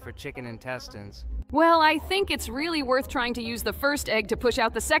up with for chicken intestines. Well, I think it's really worth trying to use the first egg to push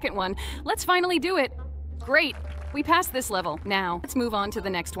out the second one. Let's finally do it. Great. We passed this level. Now, let's move on to the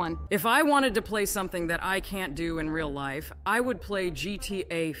next one. If I wanted to play something that I can't do in real life, I would play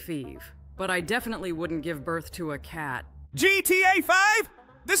GTA 5. But I definitely wouldn't give birth to a cat. GTA 5?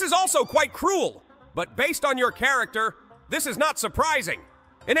 This is also quite cruel. But based on your character, this is not surprising.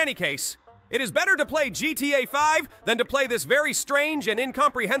 In any case, it is better to play GTA 5 than to play this very strange and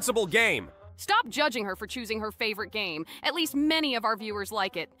incomprehensible game. Stop judging her for choosing her favorite game. At least many of our viewers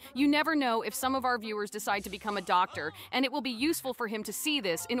like it. You never know if some of our viewers decide to become a doctor, and it will be useful for him to see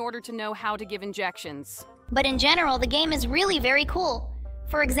this in order to know how to give injections. But in general, the game is really very cool.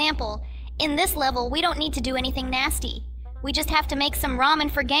 For example, in this level, we don't need to do anything nasty. We just have to make some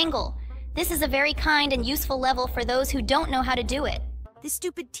ramen for Gangle. This is a very kind and useful level for those who don't know how to do it. This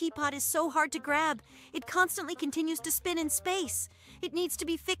stupid teapot is so hard to grab. It constantly continues to spin in space. It needs to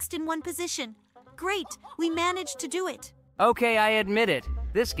be fixed in one position. Great, we managed to do it. Okay, I admit it.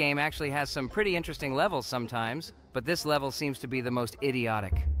 This game actually has some pretty interesting levels sometimes, but this level seems to be the most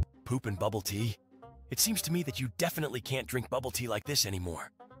idiotic. Poop and bubble tea? It seems to me that you definitely can't drink bubble tea like this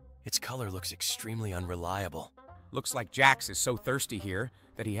anymore. Its color looks extremely unreliable. Looks like Jax is so thirsty here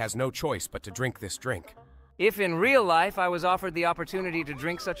that he has no choice but to drink this drink. If in real life I was offered the opportunity to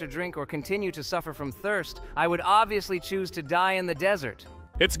drink such a drink or continue to suffer from thirst, I would obviously choose to die in the desert.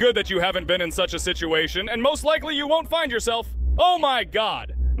 It's good that you haven't been in such a situation, and most likely you won't find yourself. Oh my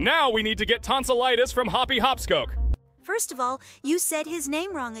god! Now we need to get tonsillitis from Hoppy Hopskoke. First of all, you said his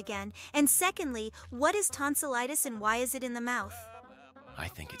name wrong again. And secondly, what is tonsillitis and why is it in the mouth? I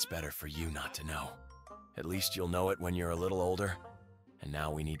think it's better for you not to know. At least you'll know it when you're a little older. And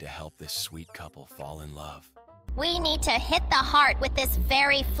now we need to help this sweet couple fall in love. We need to hit the heart with this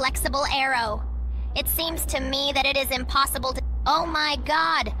very flexible arrow. It seems to me that it is impossible to... Oh my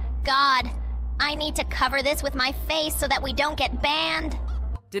god! God! I need to cover this with my face so that we don't get banned.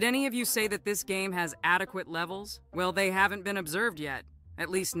 Did any of you say that this game has adequate levels? Well, they haven't been observed yet. At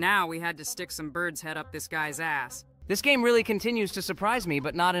least now we had to stick some bird's head up this guy's ass. This game really continues to surprise me,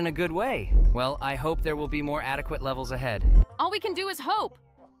 but not in a good way. Well, I hope there will be more adequate levels ahead. All we can do is hope.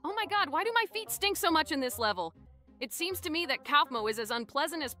 Oh my god, why do my feet stink so much in this level? It seems to me that Kaufmo is as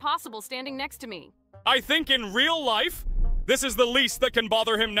unpleasant as possible standing next to me. I think in real life, this is the least that can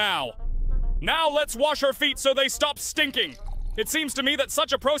bother him now. Now let's wash her feet so they stop stinking. It seems to me that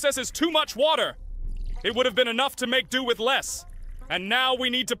such a process is too much water. It would have been enough to make do with less. And now we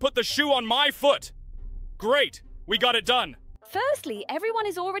need to put the shoe on my foot. Great, we got it done. Firstly, everyone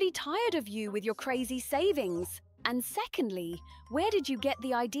is already tired of you with your crazy savings. And secondly, where did you get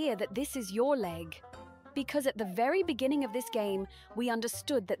the idea that this is your leg? Because at the very beginning of this game, we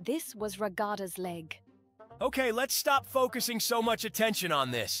understood that this was Ragata's leg. Okay, let's stop focusing so much attention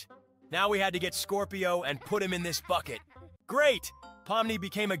on this. Now we had to get Scorpio and put him in this bucket. Great! Pomni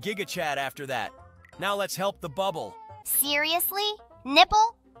became a Giga Chad after that. Now let's help the bubble. Seriously?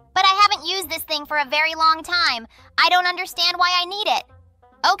 Nipple? But I haven't used this thing for a very long time. I don't understand why I need it.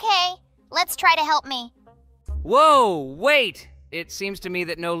 Okay, let's try to help me. Whoa, wait! It seems to me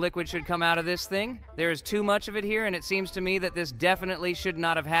that no liquid should come out of this thing. There is too much of it here, and it seems to me that this definitely should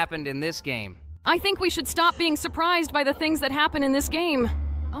not have happened in this game. I think we should stop being surprised by the things that happen in this game.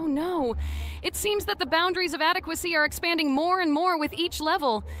 Oh no, it seems that the boundaries of adequacy are expanding more and more with each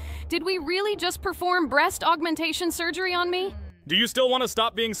level. Did we really just perform breast augmentation surgery on me? Do you still want to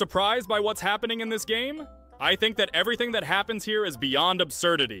stop being surprised by what's happening in this game? I think that everything that happens here is beyond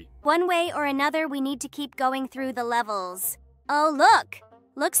absurdity. One way or another, we need to keep going through the levels. Oh, look!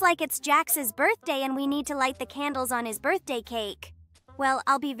 Looks like it's Jax's birthday and we need to light the candles on his birthday cake. Well,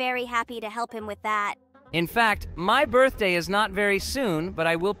 I'll be very happy to help him with that. In fact, my birthday is not very soon, but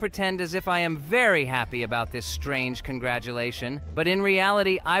I will pretend as if I am very happy about this strange congratulation. But in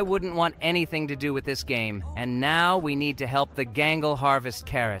reality, I wouldn't want anything to do with this game. And now we need to help the Gangle harvest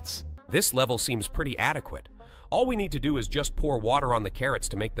carrots. This level seems pretty adequate. All we need to do is just pour water on the carrots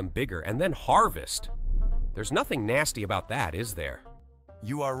to make them bigger and then harvest. There's nothing nasty about that, is there?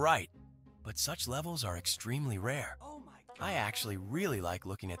 You are right, but such levels are extremely rare. I actually really like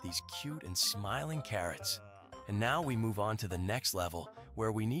looking at these cute and smiling carrots. And now we move on to the next level,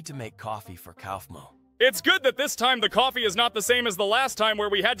 where we need to make coffee for Kaufmo. It's good that this time the coffee is not the same as the last time where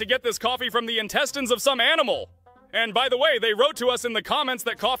we had to get this coffee from the intestines of some animal. And by the way, they wrote to us in the comments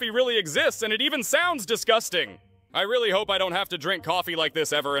that coffee really exists, and it even sounds disgusting. I really hope I don't have to drink coffee like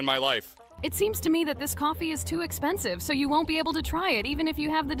this ever in my life. It seems to me that this coffee is too expensive, so you won't be able to try it even if you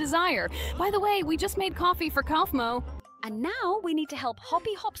have the desire. By the way, we just made coffee for Kaufmo. And now we need to help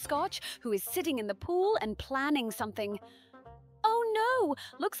Hoppy Hopscotch, who is sitting in the pool and planning something. Oh no!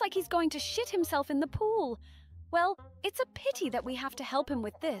 Looks like he's going to shit himself in the pool. Well, it's a pity that we have to help him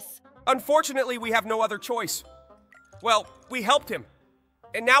with this. Unfortunately, we have no other choice. Well, we helped him.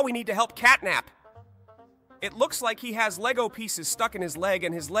 And now we need to help Catnap. It looks like he has Lego pieces stuck in his leg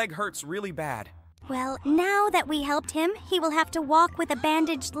and his leg hurts really bad. Well, now that we helped him, he will have to walk with a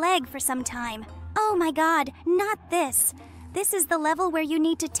bandaged leg for some time. Oh my god, not this. This is the level where you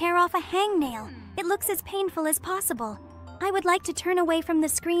need to tear off a hangnail. It looks as painful as possible. I would like to turn away from the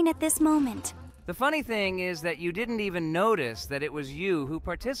screen at this moment. The funny thing is that you didn't even notice that it was you who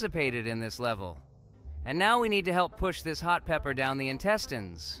participated in this level. And now we need to help push this hot pepper down the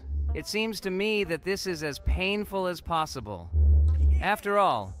intestines. It seems to me that this is as painful as possible. After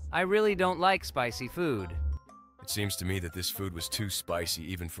all, I really don't like spicy food. It seems to me that this food was too spicy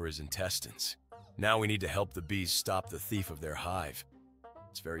even for his intestines. Now we need to help the bees stop the thief of their hive.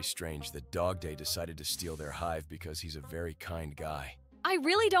 It's very strange that Dog Day decided to steal their hive because he's a very kind guy. I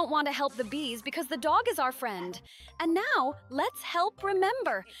really don't want to help the bees because the dog is our friend. And now, let's help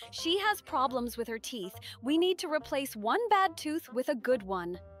Remember. She has problems with her teeth. We need to replace one bad tooth with a good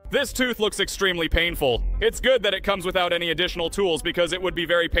one. This tooth looks extremely painful. It's good that it comes without any additional tools because it would be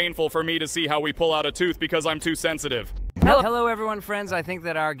very painful for me to see how we pull out a tooth because I'm too sensitive. Hello everyone, friends. I think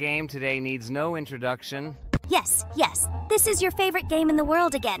that our game today needs no introduction. Yes, this is your favorite game in the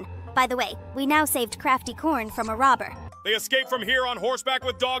world again. By the way, we now saved Crafty Corn from a robber. They escaped from here on horseback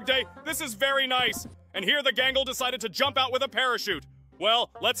with Dog Day. This is very nice. And here the Gangle decided to jump out with a parachute. Well,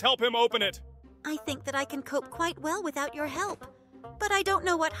 let's help him open it. I think that I can cope quite well without your help. But I don't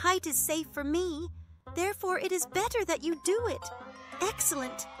know what height is safe for me. Therefore, it is better that you do it.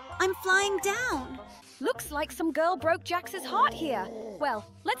 Excellent. I'm flying down. Looks like some girl broke Jax's heart here. Well,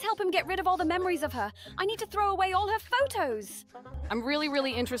 let's help him get rid of all the memories of her. I need to throw away all her photos. I'm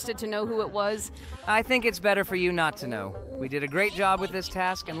really interested to know who it was. I think it's better for you not to know. We did a great job with this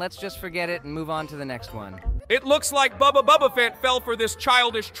task, and let's just forget it and move on to the next one. It looks like Bubba Bubbaphant fell for this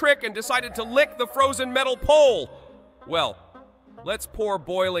childish trick and decided to lick the frozen metal pole. Well, let's pour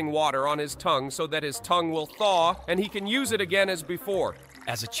boiling water on his tongue so that his tongue will thaw and he can use it again as before.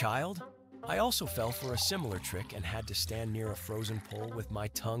 As a child, I also fell for a similar trick and had to stand near a frozen pole with my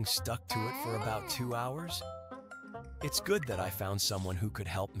tongue stuck to it for about 2 hours. It's good that I found someone who could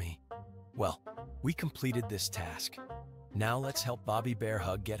help me. Well, we completed this task. Now let's help Bobby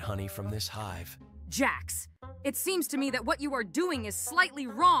Bearhug get honey from this hive. Jax, it seems to me that what you are doing is slightly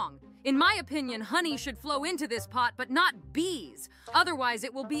wrong. In my opinion, honey should flow into this pot, but not bees. Otherwise,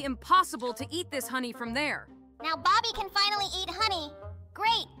 it will be impossible to eat this honey from there. Now Bobby can finally eat honey.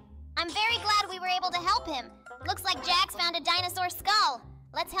 Great! I'm very glad we were able to help him. Looks like Jax found a dinosaur skull.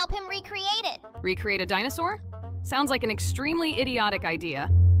 Let's help him recreate it. Recreate a dinosaur? Sounds like an extremely idiotic idea.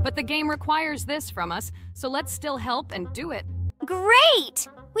 But the game requires this from us, so let's still help and do it. Great!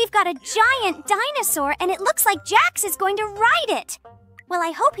 We've got a giant dinosaur and it looks like Jax is going to ride it. Well,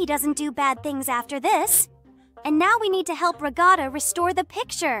 I hope he doesn't do bad things after this. And now we need to help Regatta restore the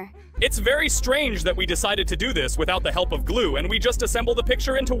picture. It's very strange that we decided to do this without the help of glue, and we just assembled the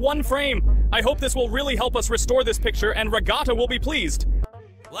picture into one frame. I hope this will really help us restore this picture, and Regatta will be pleased.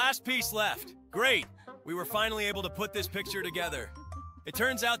 Last piece left. Great. We were finally able to put this picture together. It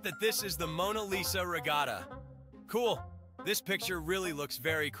turns out that this is the Mona Lisa Regatta. Cool. This picture really looks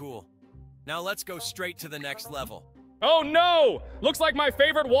very cool. Now let's go straight to the next level. Oh no! Looks like my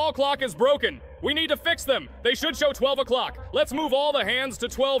favorite wall clock is broken. We need to fix them. They should show 12 o'clock. Let's move all the hands to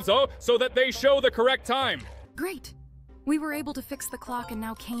 12 so that they show the correct time. Great. We were able to fix the clock and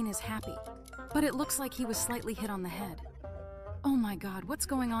now Kane is happy. But it looks like he was slightly hit on the head. Oh my god, what's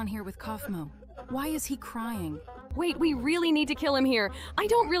going on here with Kaufmo? Why is he crying? Wait, we really need to kill him here. I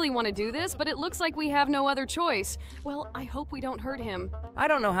don't really want to do this, but it looks like we have no other choice. Well, I hope we don't hurt him. I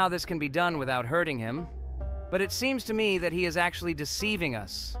don't know how this can be done without hurting him, but it seems to me that he is actually deceiving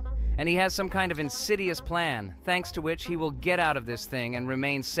us. And he has some kind of insidious plan, thanks to which he will get out of this thing and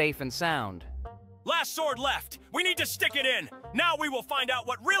remain safe and sound. Last sword left. We need to stick it in. Now we will find out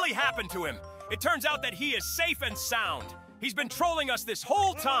what really happened to him. It turns out that he is safe and sound. He's been trolling us this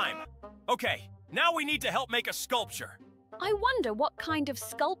whole time. Okay, now we need to help make a sculpture. I wonder what kind of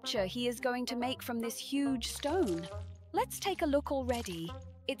sculpture he is going to make from this huge stone. Let's take a look already.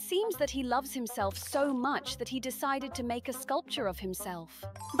 It seems that he loves himself so much that he decided to make a sculpture of himself.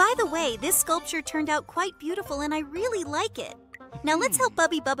 By the way, this sculpture turned out quite beautiful and I really like it. Now let's help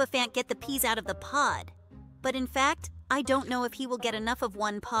Bubby Bubbaphant get the peas out of the pod. But in fact, I don't know if he will get enough of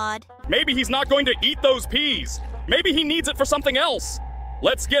one pod. Maybe he's not going to eat those peas. Maybe he needs it for something else.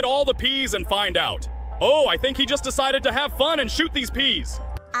 Let's get all the peas and find out. Oh, I think he just decided to have fun and shoot these peas.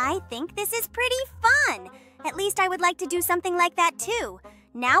 I think this is pretty fun. At least I would like to do something like that too.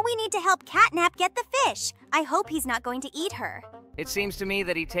 Now we need to help Catnap get the fish. I hope he's not going to eat her. It seems to me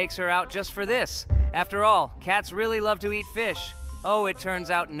that he takes her out just for this. After all, cats really love to eat fish. Oh, it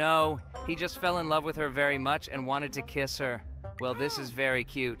turns out no. He just fell in love with her very much and wanted to kiss her. Well, this is very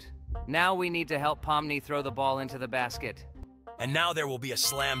cute. Now we need to help Pomni throw the ball into the basket. And now there will be a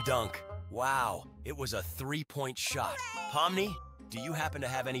slam dunk. Wow, it was a 3-point shot. Pomni, do you happen to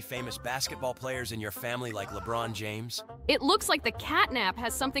have any famous basketball players in your family like LeBron James? It looks like the catnap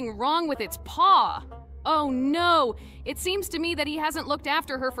has something wrong with its paw. Oh no! It seems to me that he hasn't looked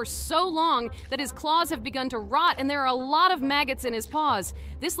after her for so long that his claws have begun to rot and there are a lot of maggots in his paws.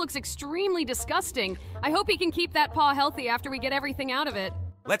 This looks extremely disgusting. I hope he can keep that paw healthy after we get everything out of it.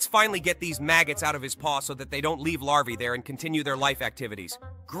 Let's finally get these maggots out of his paw so that they don't leave larvae there and continue their life activities.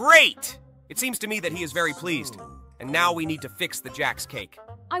 Great! It seems to me that he is very pleased. And now we need to fix the Jack's cake.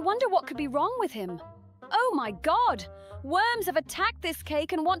 I wonder what could be wrong with him. Oh my god! Worms have attacked this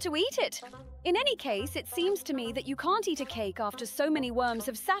cake and want to eat it. In any case, it seems to me that you can't eat a cake after so many worms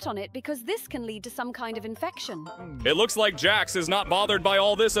have sat on it because this can lead to some kind of infection. It looks like Jax is not bothered by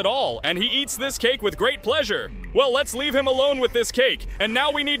all this at all, and he eats this cake with great pleasure. Well, let's leave him alone with this cake, and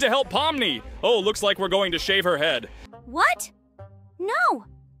now we need to help Pomni. Oh, looks like we're going to shave her head. What? No!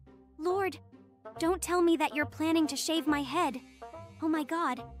 Lord, don't tell me that you're planning to shave my head. Oh my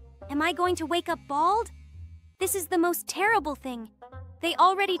god, am I going to wake up bald? This is the most terrible thing. They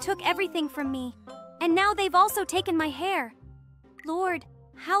already took everything from me, and now they've also taken my hair. Lord,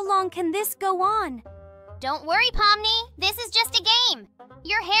 how long can this go on? Don't worry, Pomni. This is just a game.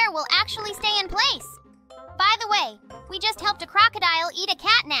 Your hair will actually stay in place. By the way, we just helped a crocodile eat a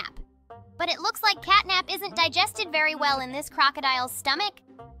catnap. But it looks like catnap isn't digested very well in this crocodile's stomach.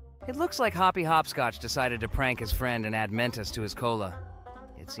 It looks like Hoppy Hopscotch decided to prank his friend and add Mentos to his cola.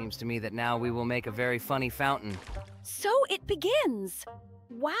 It seems to me that now we will make a very funny fountain. So it begins!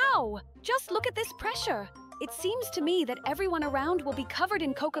 Wow! Just look at this pressure. It seems to me that everyone around will be covered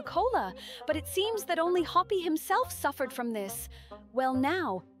in Coca-Cola, but it seems that only Hoppy himself suffered from this. Well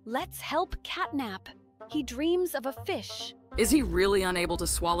now, let's help Catnap. He dreams of a fish. Is he really unable to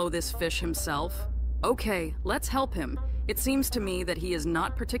swallow this fish himself? Okay, let's help him. It seems to me that he is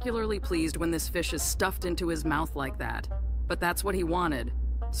not particularly pleased when this fish is stuffed into his mouth like that. But that's what he wanted.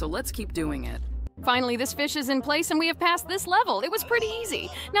 So let's keep doing it. Finally, this fish is in place and we have passed this level. It was pretty easy.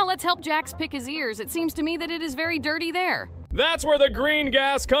 Now let's help Jax pick his ears. It seems to me that it is very dirty there. That's where the green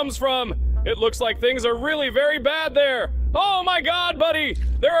gas comes from. It looks like things are really very bad there. Oh my god, buddy!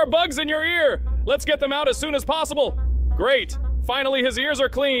 There are bugs in your ear! Let's get them out as soon as possible. Great. Finally, his ears are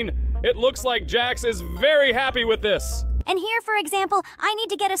clean. It looks like Jax is very happy with this. And here, for example, I need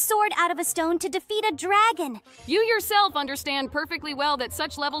to get a sword out of a stone to defeat a dragon. You yourself understand perfectly well that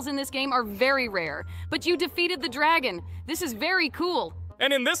such levels in this game are very rare. But you defeated the dragon. This is very cool.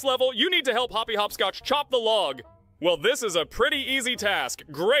 And in this level, you need to help Hoppy Hopscotch chop the log. Well, this is a pretty easy task.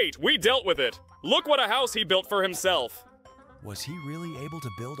 Great, we dealt with it. Look what a house he built for himself. Was he really able to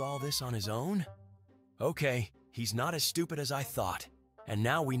build all this on his own? Okay, he's not as stupid as I thought. And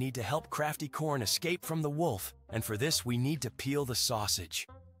now we need to help Crafty Corn escape from the wolf. And for this, we need to peel the sausage.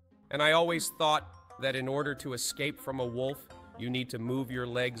 And I always thought that in order to escape from a wolf, you need to move your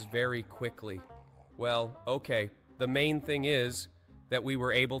legs very quickly. Well, okay. The main thing is that we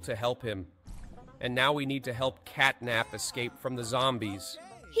were able to help him. And now we need to help Catnap escape from the zombies.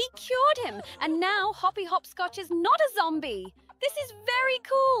 He cured him, and now Hoppy Hopscotch is not a zombie. This is very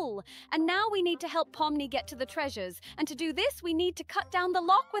cool. And now we need to help Pomni get to the treasures. And to do this, we need to cut down the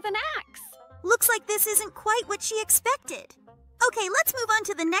lock with an axe. Looks like this isn't quite what she expected. Okay, let's move on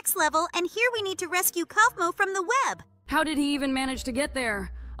to the next level, and here we need to rescue Kaufmo from the web. How did he even manage to get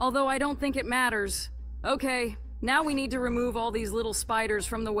there? Although I don't think it matters. Okay, now we need to remove all these little spiders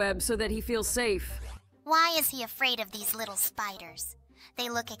from the web so that he feels safe. Why is he afraid of these little spiders? They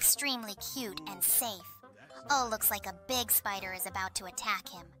look extremely cute and safe. Oh, looks like a big spider is about to attack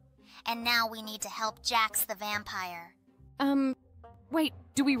him. And now we need to help Jax the vampire. Wait,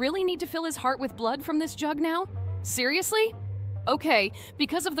 do we really need to fill his heart with blood from this jug now? Seriously? Okay,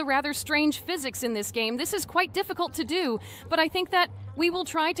 because of the rather strange physics in this game, this is quite difficult to do, but I think that we will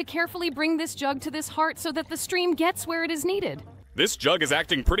try to carefully bring this jug to this heart so that the stream gets where it is needed. This jug is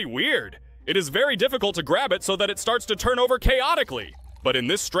acting pretty weird. It is very difficult to grab it so that it starts to turn over chaotically. But in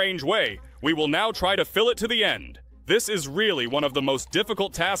this strange way, we will now try to fill it to the end. This is really one of the most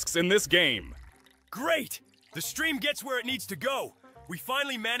difficult tasks in this game. Great! The stream gets where it needs to go. We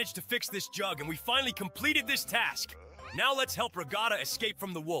finally managed to fix this jug, and we finally completed this task. Now let's help Regatta escape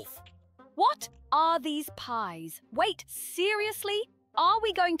from the wolf. What are these pies? Wait, seriously? Are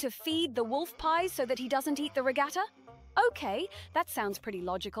we going to feed the wolf pies so that he doesn't eat the Regatta? Okay, that sounds pretty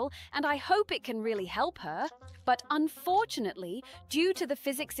logical, and I hope it can really help her. But unfortunately, due to the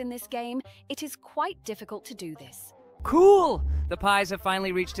physics in this game, it is quite difficult to do this. Cool! The pies have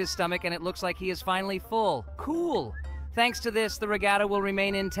finally reached his stomach and it looks like he is finally full. Cool! Thanks to this, the Regatta will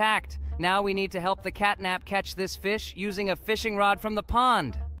remain intact. Now we need to help the catnap catch this fish using a fishing rod from the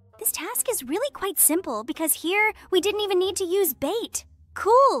pond. This task is really quite simple because here we didn't even need to use bait.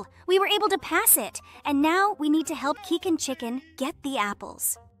 Cool! We were able to pass it. And now we need to help Keegan Chicken get the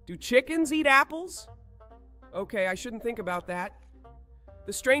apples. Do chickens eat apples? Okay, I shouldn't think about that.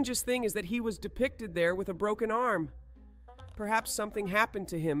 The strangest thing is that he was depicted there with a broken arm. Perhaps something happened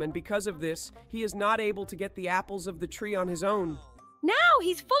to him, and because of this, he is not able to get the apples of the tree on his own. Now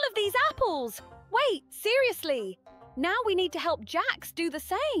he's full of these apples! Wait, seriously? Now we need to help Jax do the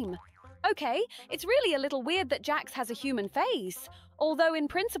same. Okay, it's really a little weird that Jax has a human face. Although in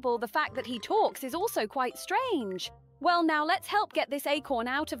principle, the fact that he talks is also quite strange. Well, now let's help get this acorn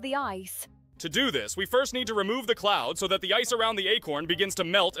out of the ice. To do this, we first need to remove the cloud so that the ice around the acorn begins to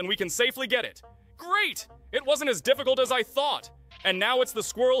melt and we can safely get it. Great! It wasn't as difficult as I thought. And now it's the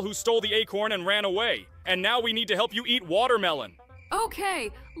squirrel who stole the acorn and ran away. And now we need to help you eat watermelon. Okay,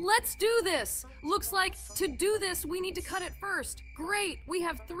 let's do this. Looks like to do this, we need to cut it first. Great, we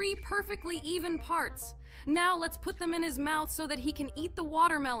have 3 perfectly even parts. Now let's put them in his mouth so that he can eat the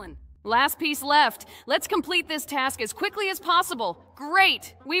watermelon. Last piece left. Let's complete this task as quickly as possible.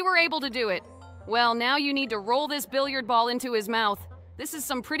 Great, we were able to do it. Well, now you need to roll this billiard ball into his mouth. This is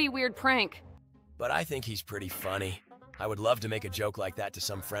some pretty weird prank. But I think he's pretty funny. I would love to make a joke like that to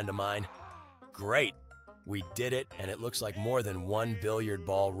some friend of mine. Great. We did it, and it looks like more than 1 billiard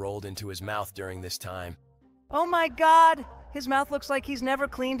ball rolled into his mouth during this time. Oh my god! His mouth looks like he's never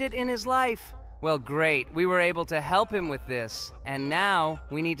cleaned it in his life. Well, great. We were able to help him with this. And now,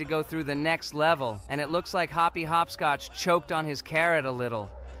 we need to go through the next level. And it looks like Hoppy Hopscotch choked on his carrot a little.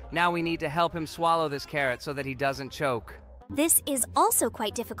 Now we need to help him swallow this carrot so that he doesn't choke. This is also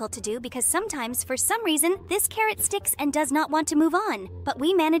quite difficult to do because sometimes, for some reason, this carrot sticks and does not want to move on. But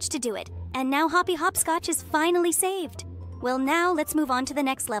we managed to do it. And now Hoppy Hopscotch is finally saved. Well, now let's move on to the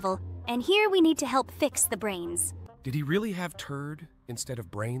next level. And here we need to help fix the brains. Did he really have turd instead of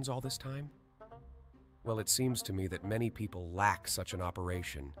brains all this time? Well, it seems to me that many people lack such an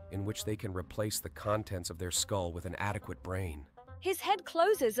operation in which they can replace the contents of their skull with an adequate brain. His head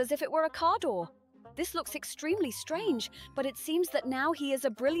closes as if it were a car door. This looks extremely strange, but it seems that now he is a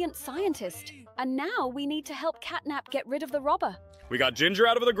brilliant scientist. And now we need to help Catnap get rid of the robber. We got Ginger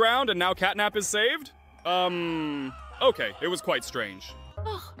out of the ground and now Catnap is saved? Okay, it was quite strange.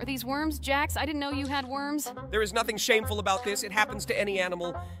 Oh, are these worms, Jax? I didn't know you had worms. There is nothing shameful about this. It happens to any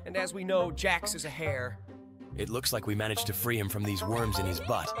animal, and as we know, Jax is a hare. It looks like we managed to free him from these worms in his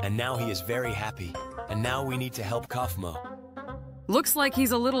butt, and now he is very happy. And now we need to help Kaufmo. Looks like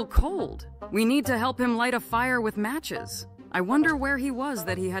he's a little cold. We need to help him light a fire with matches. I wonder where he was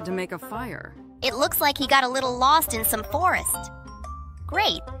that he had to make a fire. It looks like he got a little lost in some forest.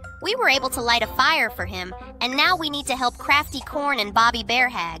 Great. We were able to light a fire for him, and now we need to help Crafty Corn and Bobby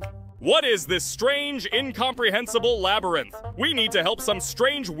Bearhag. What is this strange, incomprehensible labyrinth? We need to help some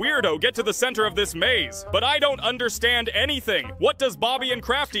strange weirdo get to the center of this maze, but I don't understand anything. What does Bobby and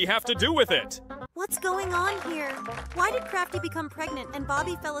Crafty have to do with it? What's going on here? Why did Crafty become pregnant and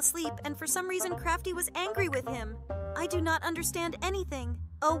Bobby fell asleep and for some reason Crafty was angry with him? I do not understand anything.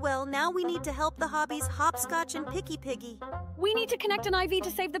 Oh well, now we need to help the hobbies Hopscotch and Picky Piggy. We need to connect an IV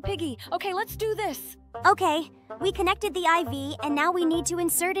to save the piggy. Okay, let's do this. Okay, we connected the IV and now we need to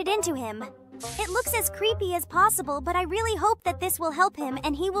insert it into him. It looks as creepy as possible, but I really hope that this will help him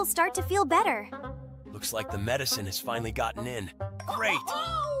and he will start to feel better. Looks like the medicine has finally gotten in. Great!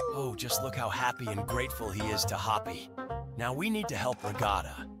 Oh, just look how happy and grateful he is to Hoppy. Now we need to help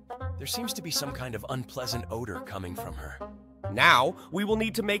Regatta. There seems to be some kind of unpleasant odor coming from her. Now, we will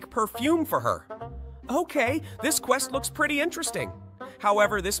need to make perfume for her. Okay, this quest looks pretty interesting.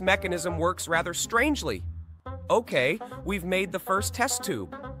 However, this mechanism works rather strangely. Okay, we've made the first test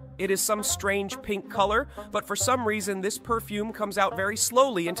tube. It is some strange pink color, but for some reason this perfume comes out very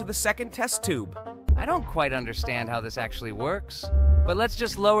slowly into the second test tube. I don't quite understand how this actually works. But let's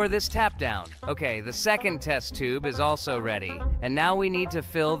just lower this tap down. Okay, the second test tube is also ready. And now we need to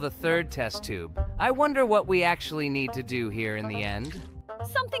fill the third test tube. I wonder what we actually need to do here in the end.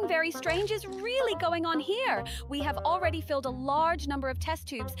 Something very strange is really going on here. We have already filled a large number of test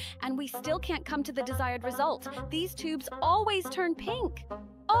tubes, and we still can't come to the desired result. These tubes always turn pink.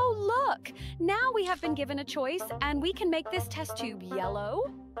 Oh, look! Now we have been given a choice, and we can make this test tube yellow.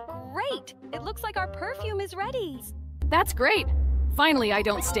 Great! It looks like our perfume is ready. That's great. Finally, I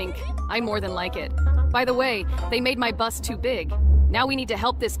don't stink. I more than like it. By the way, they made my bus too big. Now we need to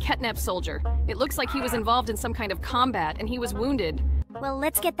help this Ketnep soldier. It looks like he was involved in some kind of combat, and he was wounded. Well,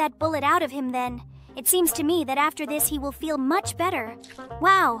 let's get that bullet out of him then. It seems to me that after this he will feel much better.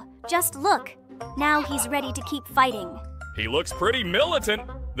 Wow, just look. Now he's ready to keep fighting. He looks pretty militant.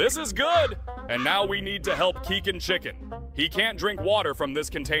 This is good. And now we need to help Keegan Chicken. He can't drink water from this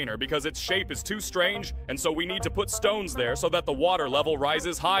container because its shape is too strange, and so we need to put stones there so that the water level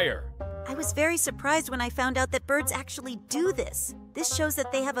rises higher. I was very surprised when I found out that birds actually do this. This shows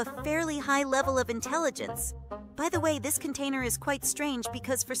that they have a fairly high level of intelligence. By the way, this container is quite strange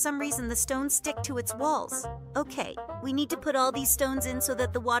because for some reason the stones stick to its walls. Okay, we need to put all these stones in so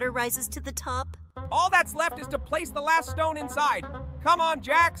that the water rises to the top. All that's left is to place the last stone inside. Come on,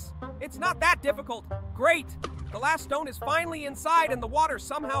 Jax. It's not that difficult. Great. The last stone is finally inside and the water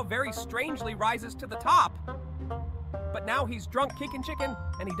somehow very strangely rises to the top. But now he's drunk Keegan Chicken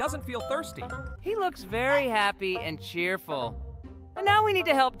and he doesn't feel thirsty. He looks very happy and cheerful. And now we need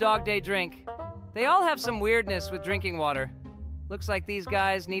to help Dog Day drink. They all have some weirdness with drinking water. Looks like these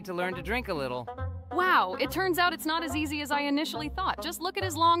guys need to learn to drink a little. Wow, it turns out it's not as easy as I initially thought. Just look at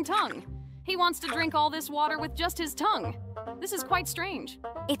his long tongue. He wants to drink all this water with just his tongue. This is quite strange.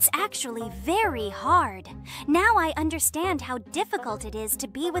 It's actually very hard. Now I understand how difficult it is to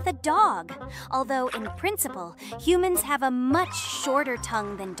be with a dog. Although, in principle, humans have a much shorter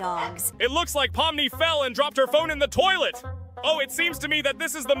tongue than dogs. It looks like Pomni fell and dropped her phone in the toilet. Oh, it seems to me that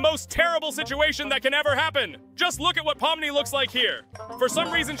this is the most terrible situation that can ever happen. Just look at what Pomni looks like here. For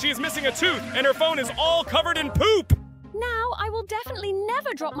some reason, she is missing a tooth, and her phone is all covered in poop. Now I will definitely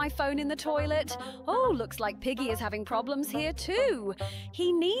never drop my phone in the toilet. Oh, looks like Piggy is having problems here too.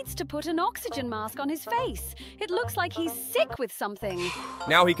 He needs to put an oxygen mask on his face. It looks like he's sick with something.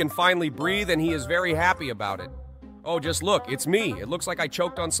 Now he can finally breathe and he is very happy about it. Oh, just look, it's me. It looks like I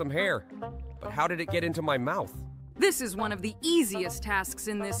choked on some hair. But how did it get into my mouth? This is one of the easiest tasks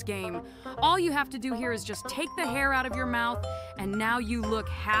in this game. All you have to do here is just take the hair out of your mouth, and now you look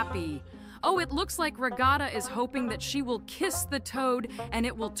happy. Oh, it looks like Regatta is hoping that she will kiss the toad and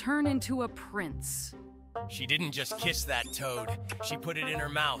it will turn into a prince. She didn't just kiss that toad. She put it in her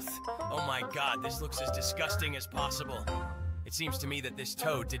mouth. Oh my god, this looks as disgusting as possible. It seems to me that this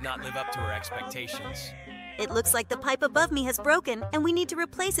toad did not live up to her expectations. It looks like the pipe above me has broken, and we need to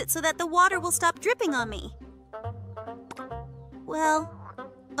replace it so that the water will stop dripping on me. Well,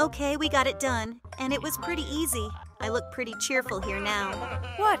 okay, we got it done, and it was pretty easy. I look pretty cheerful here now.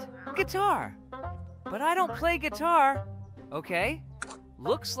 What? Guitar? But I don't play guitar. Okay.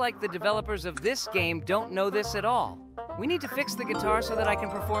 Looks like the developers of this game don't know this at all. We need to fix the guitar so that I can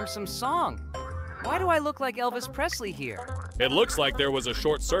perform some song. Why do I look like Elvis Presley here? It looks like there was a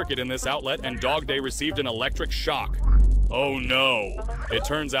short circuit in this outlet and Dog Day received an electric shock. Oh no! It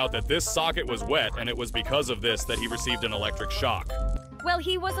turns out that this socket was wet and it was because of this that he received an electric shock. Well,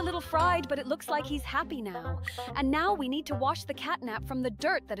 he was a little fried, but it looks like he's happy now. And now we need to wash the catnap from the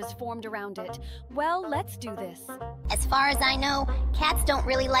dirt that has formed around it. Well, let's do this. As far as I know, cats don't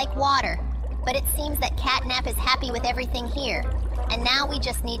really like water. But it seems that Catnap is happy with everything here. And now we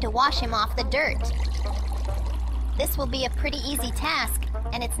just need to wash him off the dirt. This will be a pretty easy task,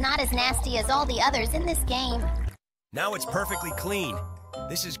 and it's not as nasty as all the others in this game. Now it's perfectly clean.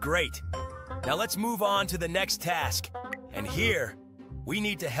 This is great. Now let's move on to the next task. And here, we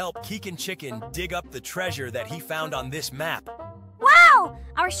need to help Keegan Chicken dig up the treasure that he found on this map. Wow!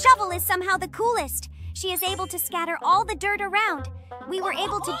 Our shovel is somehow the coolest. She is able to scatter all the dirt around. We were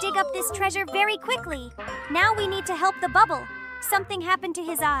able to dig up this treasure very quickly. Now we need to help the bubble. Something happened to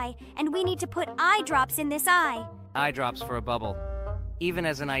his eye, and we need to put eye drops in this eye. Eye drops for a bubble. Even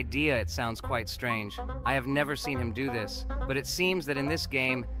as an idea, it sounds quite strange. I have never seen him do this, but it seems that in this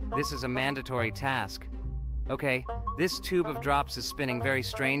game, this is a mandatory task. Okay, this tube of drops is spinning very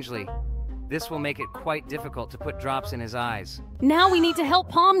strangely. This will make it quite difficult to put drops in his eyes. Now we need to help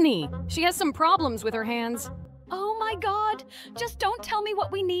Pomni. She has some problems with her hands. Oh my god! Just don't tell me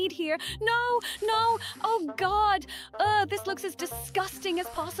what we need here. No, no! Oh god! This looks as disgusting as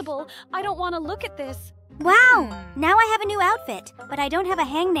possible. I don't want to look at this. Wow! Now I have a new outfit, but I don't have a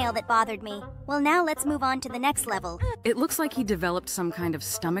hangnail that bothered me. Well, now let's move on to the next level. It looks like he developed some kind of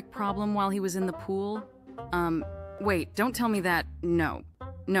stomach problem while he was in the pool. Wait, don't tell me that. No.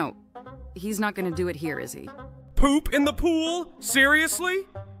 He's not gonna do it here, is he? Poop in the pool? Seriously?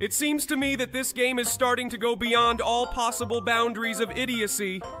 It seems to me that this game is starting to go beyond all possible boundaries of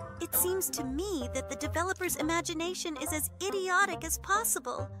idiocy. It seems to me that the developer's imagination is as idiotic as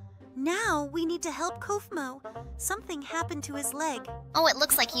possible. Now we need to help Kofmo. Something happened to his leg. Oh, it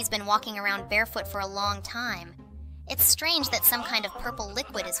looks like he's been walking around barefoot for a long time. It's strange that some kind of purple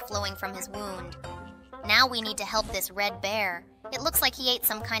liquid is flowing from his wound. Now we need to help this red bear. It looks like he ate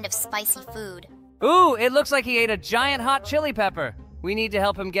some kind of spicy food. Ooh, it looks like he ate a giant hot chili pepper. We need to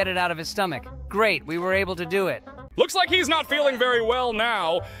help him get it out of his stomach. Great, we were able to do it. Looks like he's not feeling very well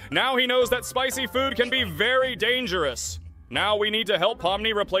now. Now he knows that spicy food can be very dangerous. Now we need to help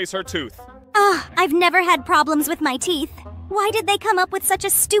Pomni replace her tooth. I've never had problems with my teeth. Why did they come up with such a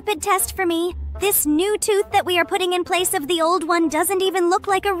stupid test for me? This new tooth that we are putting in place of the old one doesn't even look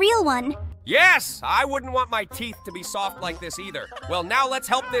like a real one. Yes, I wouldn't want my teeth to be soft like this either. Well, now let's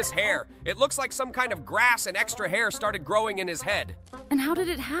help this hair. It looks like some kind of grass and extra hair started growing in his head. And how did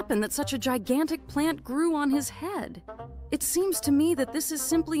it happen that such a gigantic plant grew on his head? It seems to me that this is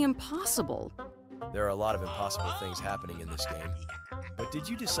simply impossible. There are a lot of impossible things happening in this game. But did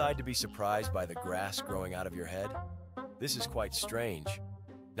you decide to be surprised by the grass growing out of your head? This is quite strange.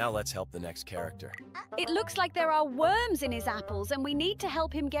 Now let's help the next character. It looks like there are worms in his apples, and we need to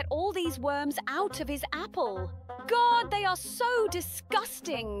help him get all these worms out of his apple. God, they are so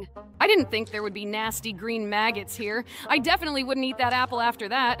disgusting. I didn't think there would be nasty green maggots here. I definitely wouldn't eat that apple after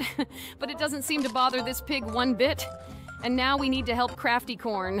that. But it doesn't seem to bother this pig one bit. And now we need to help Crafty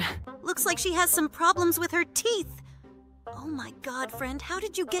Corn. Looks like she has some problems with her teeth. Oh my God, friend, how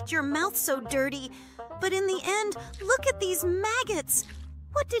did you get your mouth so dirty? But in the end, look at these maggots.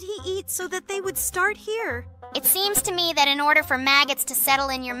 What did he eat so that they would start here? It seems to me that in order for maggots to settle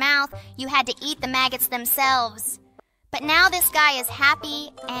in your mouth, you had to eat the maggots themselves. But now this guy is happy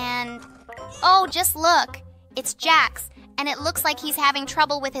and... Oh, just look. It's Jax, and it looks like he's having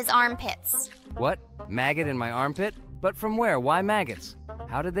trouble with his armpits. What? Maggot in my armpit? But from where? Why maggots?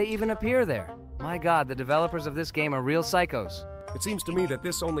 How did they even appear there? My God, the developers of this game are real psychos. It seems to me that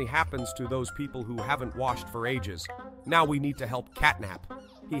this only happens to those people who haven't washed for ages. Now we need to help Catnap.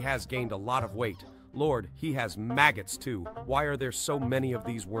 He has gained a lot of weight. Lord, he has maggots too. Why are there so many of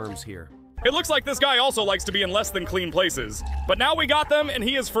these worms here? It looks like this guy also likes to be in less than clean places. But now we got them and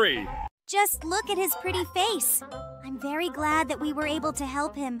he is free. Just look at his pretty face. I'm very glad that we were able to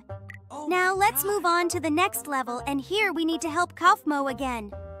help him. Now let's move on to the next level, and here we need to help Kaufmo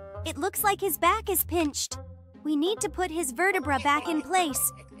again. It looks like his back is pinched. We need to put his vertebra back in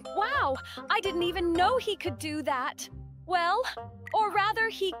place. Wow, I didn't even know he could do that. Well, or rather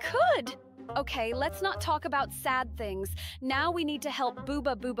he could. Okay, let's not talk about sad things. Now we need to help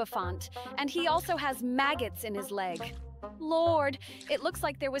Booba Boobafont, and he also has maggots in his leg. Lord, it looks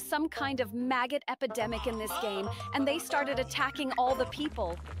like there was some kind of maggot epidemic in this game, and they started attacking all the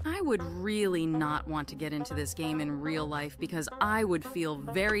people. I would really not want to get into this game in real life because I would feel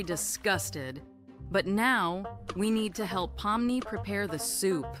very disgusted. But now, we need to help Pomni prepare the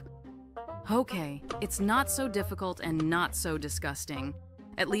soup. Okay, it's not so difficult and not so disgusting.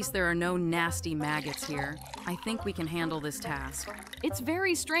 At least there are no nasty maggots here. I think we can handle this task. It's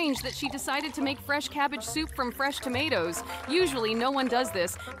very strange that she decided to make fresh cabbage soup from fresh tomatoes. Usually no one does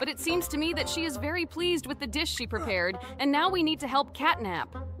this, but it seems to me that she is very pleased with the dish she prepared, and now we need to help Catnap.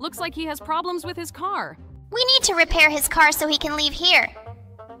 Looks like he has problems with his car. We need to repair his car so he can leave here.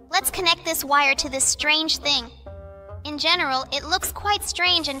 Let's connect this wire to this strange thing. In general, it looks quite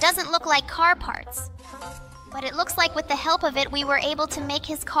strange and doesn't look like car parts. But it looks like with the help of it, we were able to make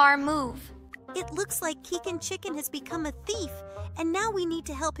his car move. It looks like Keegan Chicken has become a thief, and now we need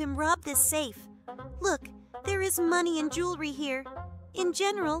to help him rob this safe. Look, there is money and jewelry here. In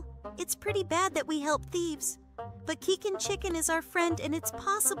general, it's pretty bad that we help thieves. But Keegan Chicken is our friend, and it's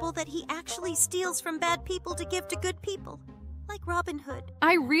possible that he actually steals from bad people to give to good people. Like Robin Hood.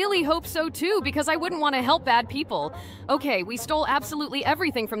 I really hope so too, because I wouldn't want to help bad people. Okay, we stole absolutely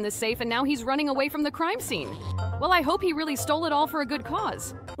everything from this safe, and now he's running away from the crime scene. Well, I hope he really stole it all for a good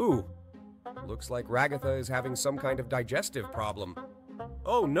cause. Ooh, looks like Ragatha is having some kind of digestive problem.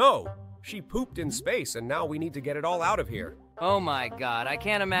 Oh no, she pooped in space, and now we need to get it all out of here. Oh my God, I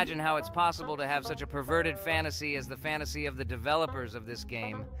can't imagine how it's possible to have such a perverted fantasy as the fantasy of the developers of this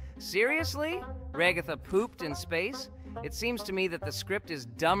game. Seriously? Ragatha pooped in space? It seems to me that the script is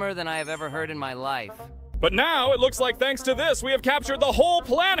dumber than I have ever heard in my life. But now it looks like thanks to this, we have captured the whole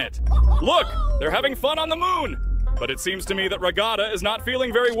planet. Look, they're having fun on the moon. But it seems to me that Regatta is not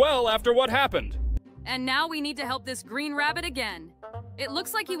feeling very well after what happened. And now we need to help this green rabbit again. It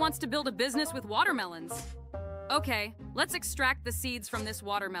looks like he wants to build a business with watermelons. Okay, let's extract the seeds from this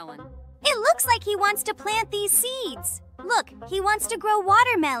watermelon. It looks like he wants to plant these seeds. Look, he wants to grow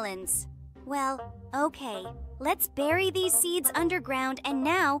watermelons. Well, okay. Let's bury these seeds underground, and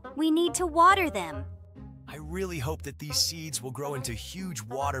now we need to water them. I really hope that these seeds will grow into huge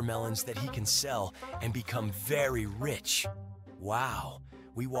watermelons that he can sell and become very rich. Wow,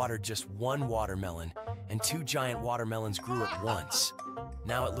 we watered just one watermelon, and 2 giant watermelons grew at once.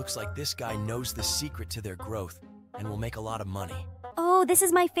 Now it looks like this guy knows the secret to their growth and will make a lot of money. Oh, this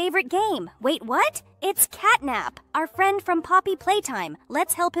is my favorite game. Wait, what? It's Catnap, our friend from Poppy Playtime.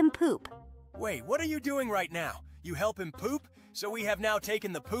 Let's help him poop. Wait, what are you doing right now? You help him poop? So we have now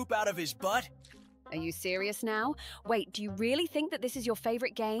taken the poop out of his butt? Are you serious now? Wait, do you really think that this is your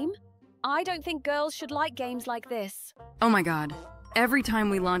favorite game? I don't think girls should like games like this. Oh my god. Every time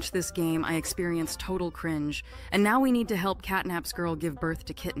we launch this game, I experience total cringe, and now we need to help Catnap's girl give birth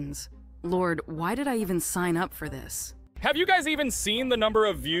to kittens. Lord, why did I even sign up for this? Have you guys even seen the number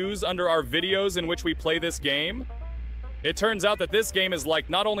of views under our videos in which we play this game? It turns out that this game is liked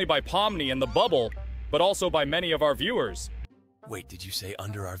not only by Pomni and the Bubble, but also by many of our viewers. Wait, did you say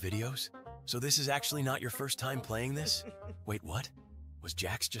under our videos? So this is actually not your first time playing this? Wait, what? Was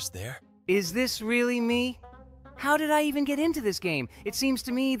Jax just there? Is this really me? How did I even get into this game? It seems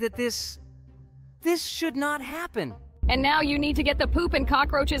to me that this should not happen. And now you need to get the poop and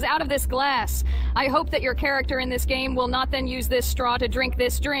cockroaches out of this glass. I hope that your character in this game will not then use this straw to drink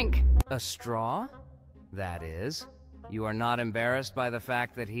this drink. A straw? That is. You are not embarrassed by the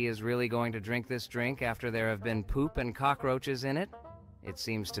fact that he is really going to drink this drink after there have been poop and cockroaches in it? It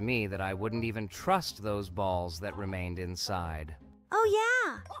seems to me that I wouldn't even trust those balls that remained inside.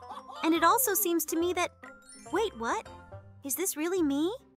 Oh yeah. And it also seems to me that... Wait, what? Is this really me?